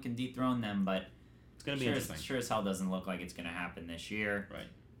anyone can dethrone them, but It's going to be interesting. sure as hell doesn't look like it's going to happen this year. Right.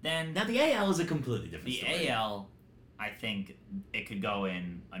 Then Now, the AL is a completely different the story. AL, I think it could go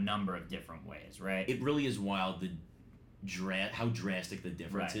in a number of different ways, right? It really is wild how drastic the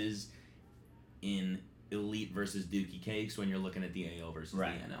difference Right. is in elite versus dookie cakes when you're looking at the AL versus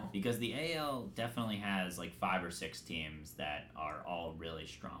Right. the NL. Because the AL definitely has like 5 or 6 teams that are all really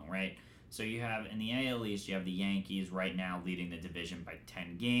strong, right? So you have in the AL East, you have the Yankees right now leading the division by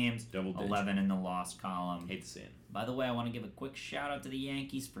 10 games, Double digit. 11 in the loss column. Hate to see it. By the way, I want to give a quick shout out to the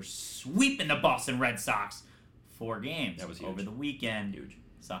Yankees for sweeping the Boston Red Sox 4 games That was huge. over the weekend. Huge.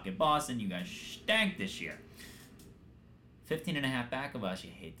 Suck it, Boston. You guys stank this year. 15 and a half back of us.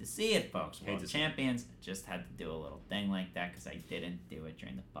 You hate to see it, folks. Hate World to see it. champions. Just had to do a little thing like that because I didn't do it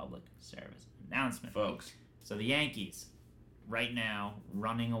during the public service announcement. Folks, So the Yankees, right now,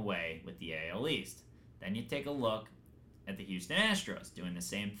 running away with the AL East. Then you take a look at the Houston Astros doing the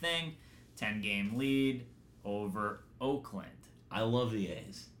same thing. 10-game lead over Oakland. I love the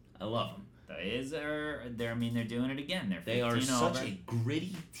A's. I love them. The A's they're doing it again. They're 15 They are over. such a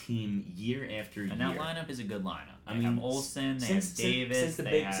gritty team year after year. And that lineup is a good lineup. I They mean, have Olsen, they since have Davis, since the they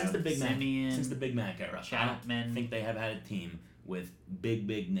big have since the Big Mac Simeon, since the Big Mac era, I Chapman. don't think they have had a team with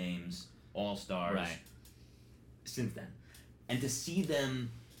big names, all stars. Right. Since then, and to see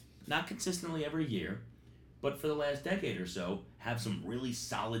them not consistently every year, but for the last decade or so, have some really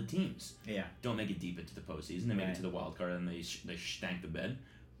solid teams. Yeah. Don't make it deep into the postseason. They make Right. it to the wild card and they stank the bed.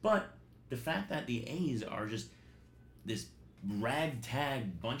 But the fact that the A's are just this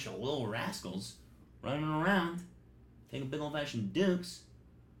ragtag bunch of little rascals running around, taking big old fashioned dukes,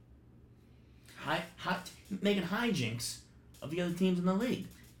 making hijinks of the other teams in the league.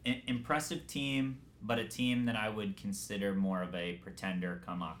 Impressive team, but a team that I would consider more of a pretender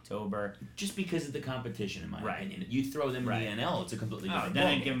come October. Just because of the competition, in my Right. opinion. You throw them Right. in the NL, it's a completely Oh, different then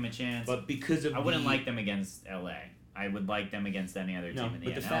I'd ballgame. give them a chance. But because of I wouldn't the, like them against LA. I would like them against any other no, team in the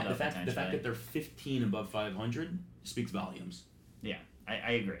but NL. the fact though, the fact potentially. that they're 15 above 500 speaks volumes. Yeah,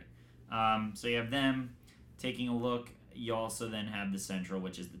 I agree. So you have them taking a look. You also then have the Central,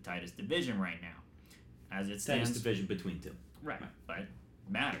 which is the tightest division right now, as it stands. Tightest division between two. Right, but it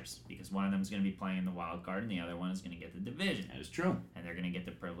matters because one of them is going to be playing in the wild card, and the other one is going to get the division, That is true. and they're going to get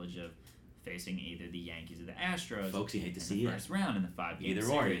the privilege of facing either the Yankees or the Astros. Folks, you hate to in see the it. first round in the 5-game Either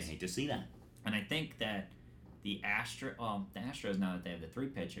or, you series. hate to see that. And I think that the Astros, now that they have the 3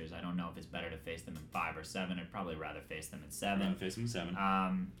 pitchers, I don't know if it's better to face them in 5 or 7. I'd probably rather face them in 7. Face them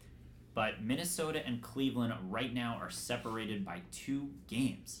 7. But Minnesota and Cleveland right now are separated by 2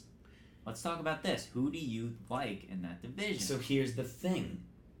 games. Let's talk about this. Who do you like in that division? So here's the thing.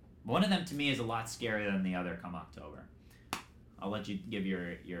 One of them to me is a lot scarier than the other come October. I'll let you give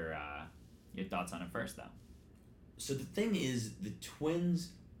your thoughts on it first, though. So the thing is, the Twins'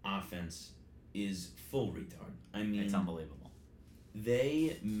 offense is full retard. I mean, It's unbelievable.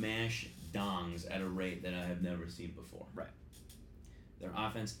 they mash dongs at a rate that I have never seen before. Right. Their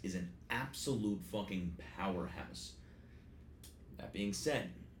offense is an absolute fucking powerhouse. That being said,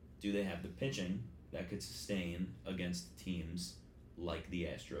 do they have the pitching that could sustain against teams like the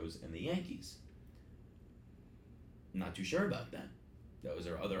Astros and the Yankees? Not too sure about that. Those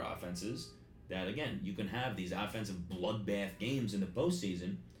are other offenses that, again, you can have these offensive bloodbath games in the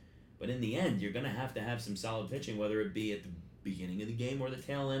postseason, but in the end, you're going to have some solid pitching, whether it be at the beginning of the game or the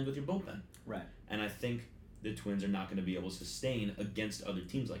tail end with your bullpen. Right. And I think the Twins are not going to be able to sustain against other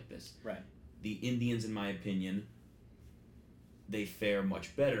teams like this. Right. The Indians, in my opinion, they fare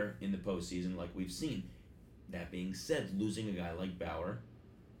much better in the postseason, like we've seen. That being said, losing a guy like Bauer,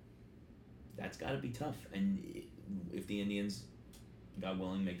 that's got to be tough. And if the Indians, God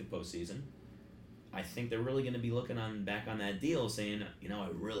willing, make the postseason, I think they're really going to be looking back on that deal, saying, I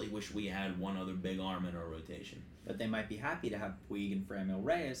really wish we had one other big arm in our rotation, But they might be happy to have Puig and Framil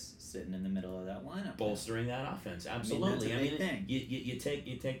Reyes sitting in the middle of that lineup. bolstering that offense. Absolutely. that's a big thing.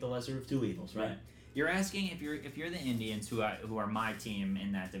 You take the lesser of two evils, right? You're asking if you're the Indians, who are my team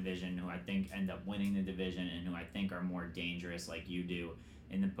in that division, who I think end up winning the division, and who I think are more dangerous, like you do,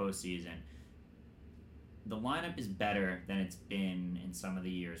 in the postseason. The lineup is better than it's been in some of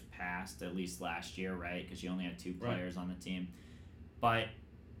the years past, at least last year, right? Because you only had two players on the team. But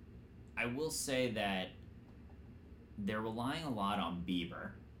I will say that they're relying a lot on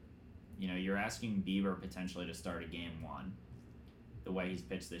Bieber. You're asking Bieber potentially to start a game one, the way he's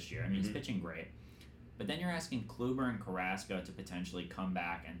pitched this year. I mean, he's pitching great. But then you're asking Kluber and Carrasco to potentially come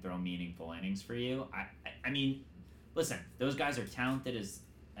back and throw meaningful innings for you. I mean, listen, those guys are talented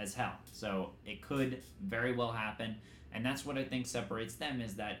as hell. So it could very well happen. And that's what I think separates them,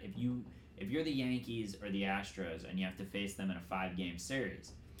 is that if you're the Yankees or the Astros and you have to face them in a 5-game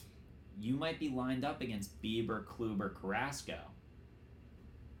series, you might be lined up against Bieber, Kluber, Carrasco.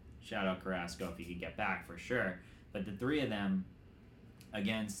 Shout out Carrasco if he could get back for sure. But the three of them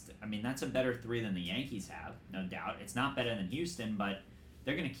against, that's a better three than the Yankees have, no doubt. It's not better than Houston, but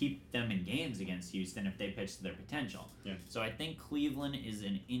they're going to keep them in games against Houston if they pitch to their potential. Yeah. So I think Cleveland is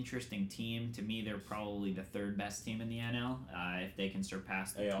an interesting team. To me, they're probably the third best team in the NL, if they can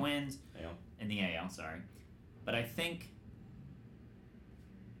surpass the AL. Twins. AL. In the AL, sorry. But I think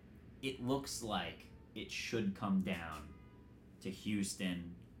it looks like it should come down to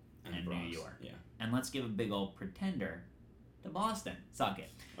Houston and New Bronx. York. Yeah. And let's give a big old pretender to Boston. Suck it.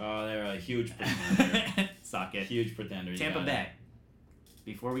 Oh, they're a huge pretender. Suck it. Huge pretender. you Tampa got it. Bay.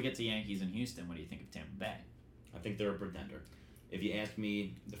 Before we get to Yankees and Houston, what do you think of Tampa Bay? I think they're a pretender. If you ask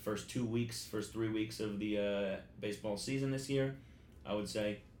me the first 3 weeks of the baseball season this year, I would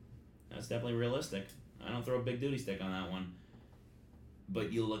say that's definitely realistic. I don't throw a big duty stick on that one.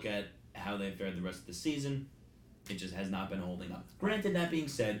 But you look at how they've fared the rest of the season, it just has not been holding up. Granted, that being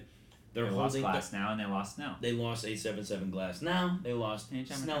said, they're They lost holding. Glass now and they lost Snell. They lost 877 Glass now. They lost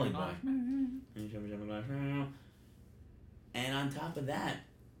Snelly Boy. 877 Glass now. And on top of that,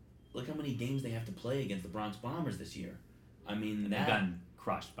 look how many games they have to play against the Bronx Bombers this year. I mean, They've that gotten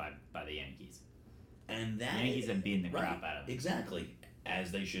crushed by the Yankees. and that The Yankees have beaten the right, crap out of them. Exactly,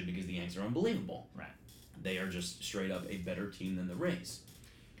 as they should, because the Yanks are unbelievable. Right. They are just straight up a better team than the Rays.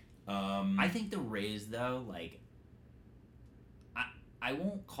 I think the Rays, though, I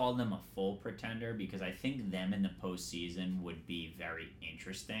won't call them a full pretender, because I think them in the postseason would be very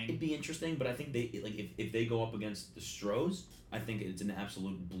interesting. It'd be interesting, but I think if they go up against the Stros, I think it's an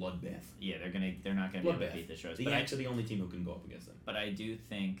absolute bloodbath. Yeah, they're not gonna be able to beat the Stros. The Yanks are the only team who can go up against them. But I do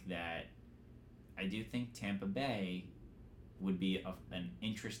think Tampa Bay would be an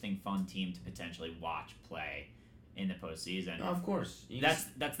interesting, fun team to potentially watch play in the postseason. No, of course. You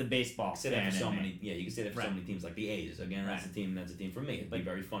That's the baseball can say that fan for so in me. many. Yeah, you can say that for so Right. many teams like the A's. Again, that's Right. a team. That's a team for me. It'd be But-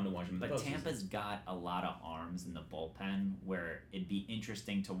 very fun to watch them in the But postseason. Tampa's got a lot of arms in the bullpen where it'd be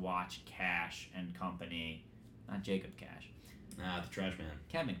interesting to watch Cash and company, not Jacob Cash, The trash man.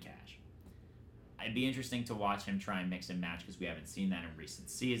 Kevin Cash. It'd be interesting to watch him try and mix and match, because we haven't seen that in recent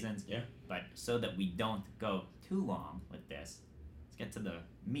seasons. Yeah. But so that we don't go too long with this, let's get to the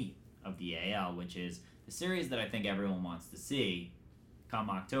meat of the AL, which is the series that I think everyone wants to see come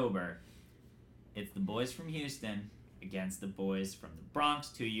October. It's the boys from Houston against the boys from the Bronx.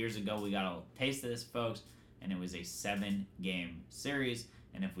 2 years ago, we got a taste of this, folks, and it was a 7-game series.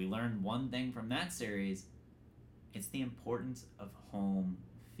 And if we learned one thing from that series, it's the importance of home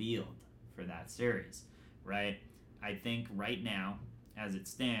field for that series, right? I think right now, as it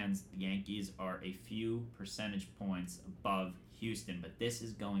stands, the Yankees are a few percentage points above Houston, but this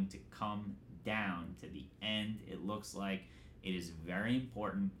is going to come down to the end. It looks like it is very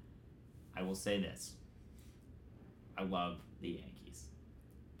important. I will say this: I love the Yankees,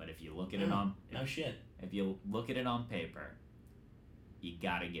 but if you look at it on No shit. if you look at it on paper, you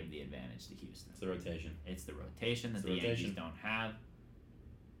gotta give the advantage to Houston. It's the rotation. It's the rotation that It's the the rotation. Yankees don't have.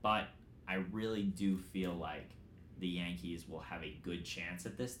 But I really do feel like the Yankees will have a good chance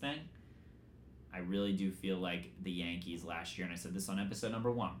at this thing. I really do feel like the Yankees last year, and I said this on episode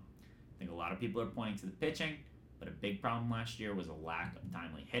number 1, I think a lot of people are pointing to the pitching, but a big problem last year was a lack of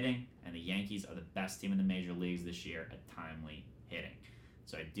timely hitting, and the Yankees are the best team in the major leagues this year at timely hitting.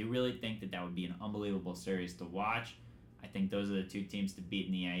 So I do really think that would be an unbelievable series to watch. I think those are the two teams to beat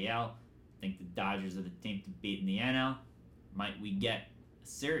in the AL. I think the Dodgers are the team to beat in the NL. Might we get a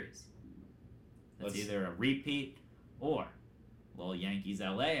series that's either a repeat or a little Yankees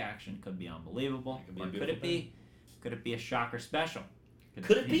LA action? Could be unbelievable. That could be a Or could beautiful it be a shocker special?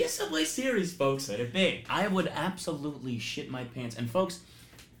 Could it be a Subway Series, folks? Could it be? I would absolutely shit my pants. And folks,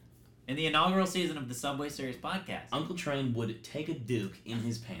 In the inaugural season of the Subway Series podcast, Uncle Train would take a Duke in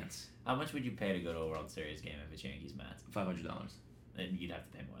his pants. how much would you pay to go to a World Series game if it's Yankees Mets? $500. Then you'd have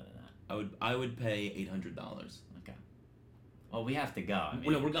to pay more than that. I would pay $800. Okay. Well, we have to go. I mean,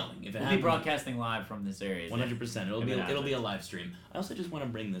 Well, no, we're going. If it we'll be happens, broadcasting live from the series. 100%. It'll If be it it'll be a happens. live stream. I also just want to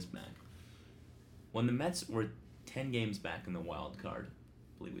bring this back. When the Mets were 10 games back in the wild card,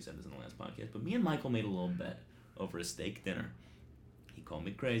 I believe we said this in the last podcast, but me and Michael made a little bet over a steak dinner. He called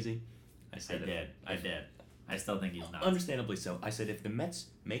me crazy. I I said did. I did. I still think he's not. Understandably so. I said if the Mets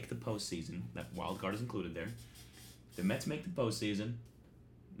make the postseason, that wild card is included there. If the Mets make the postseason,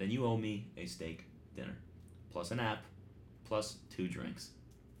 then you owe me a steak dinner, plus an app, plus 2 drinks.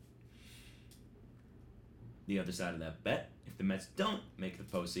 The other side of that bet, if the Mets don't make the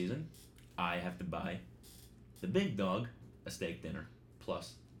postseason, I have to buy the big dog a steak dinner,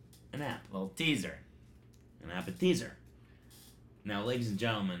 plus an app, Little teaser. an appetizer. Now, ladies and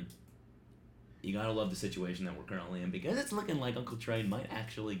gentlemen, you gotta love the situation that we're currently in because it's looking like Uncle Trey might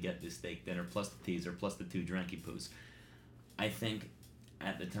actually get this steak dinner plus the teaser plus the 2 drinky poos. I think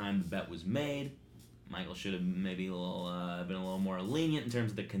at the time the bet was made, Michael should have maybe been a little more lenient in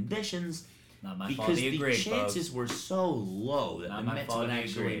terms of the conditions Not my fault. because You the agreed, chances folks. were so low that Not the my Mets fault, would you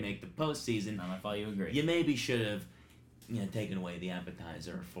actually agreed. make the postseason. Not my fault. You agree. You maybe should have, taken away the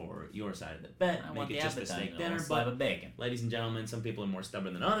appetizer for your side of the bet, I make want it the just a appetizer. steak a dinner. little slab But of bacon. ladies and gentlemen, some people are more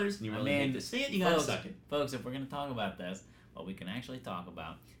stubborn than others, and you I really mean, hate to see it. You gotta folks, suck it. Folks, if we're going to talk about this, what we can actually talk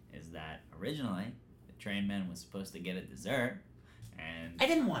about is that originally the train man was supposed to get a dessert, and I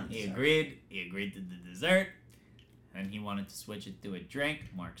didn't want he dessert. agreed. He agreed to the dessert, and he wanted to switch it to a drink,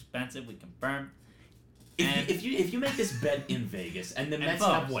 more expensive. We confirmed. And- If you make this bet in Vegas and the And Mets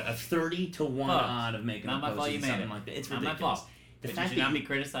folks, have what a 30-1 folks, odd of making not a my fault postseason, you made something it. like that, it's Not my ridiculous. fault. The But you fact should that not you, be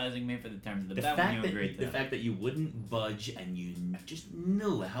criticizing me for the terms of the the bet fact when you agreed to the them. fact that you wouldn't budge and you just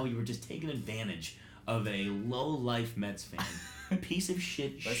knew how you were just taking advantage of a low life Mets fan, piece of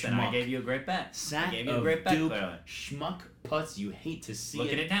shit Listen, schmuck, I gave you a great bet. I sack gave you a of great bet, Duke clearly. schmuck putts. You hate to see Look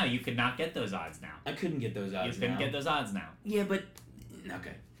it. at it now. You could not get those odds now. I couldn't get those odds. You couldn't now. get those odds now. Yeah, but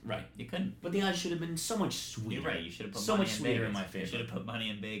okay, right. You couldn't. But the odds should have been so much sweeter. You're right. You should have put So money much in sweeter Vegas. in my You favor. should have put money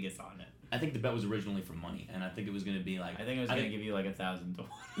in Vegas on it. I think the bet was originally for money, and I think it was going to be like I think it was going to give you like 1,000 to 1.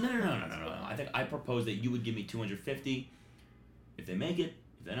 No. I think I proposed that you would give me 250. If they make it,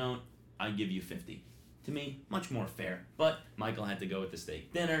 if they don't, I'd give you 50. To me, much more fair. But Michael had to go with the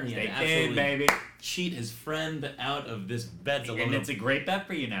steak dinner. He Steak had to in, absolutely baby. cheat his friend out of this bet. To And load it's a great bet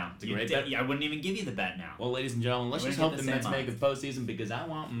for you now. It's a You great did- bet. I wouldn't even give you the bet now. Well, ladies and gentlemen, let's We're just gonna hope get the the Mets same make a odds. postseason because I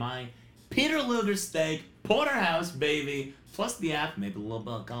want my Peter Luger steak, porterhouse, baby, plus the app, maybe a little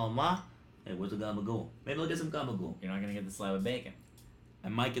bit of calamari. Hey, where's the gabagool? Maybe I'll get some gabagool. You're not going to get the slab of bacon. I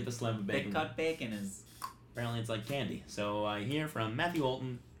might get the slab of bacon. Big cut bacon is... Apparently it's like candy. So I hear from Matthew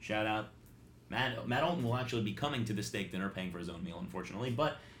Olton, shout out. Matt Olton will actually be coming to the steak dinner, paying for his own meal, unfortunately,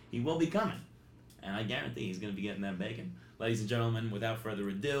 but he will be coming. And I guarantee he's going to be getting that bacon. Ladies and gentlemen, without further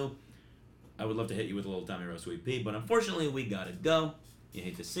ado, I would love to hit you with a little Tommy Roast Sweet Pea, but unfortunately we gotta go. You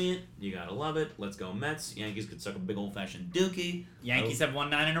hate to see it, you gotta love it. Let's go Mets. Yankees could suck a big old-fashioned dookie. Yankees have won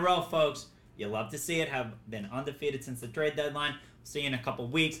 9 in a row, folks. You love to see it. Have been undefeated since the trade deadline. See you in a couple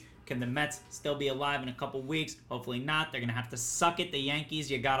weeks. Can the Mets still be alive in a couple weeks? Hopefully not. They're going to have to suck it, the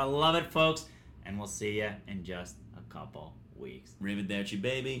Yankees. You got to love it, folks. And we'll see you in just a couple weeks. Arrivederci,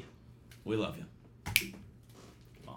 baby. We love you.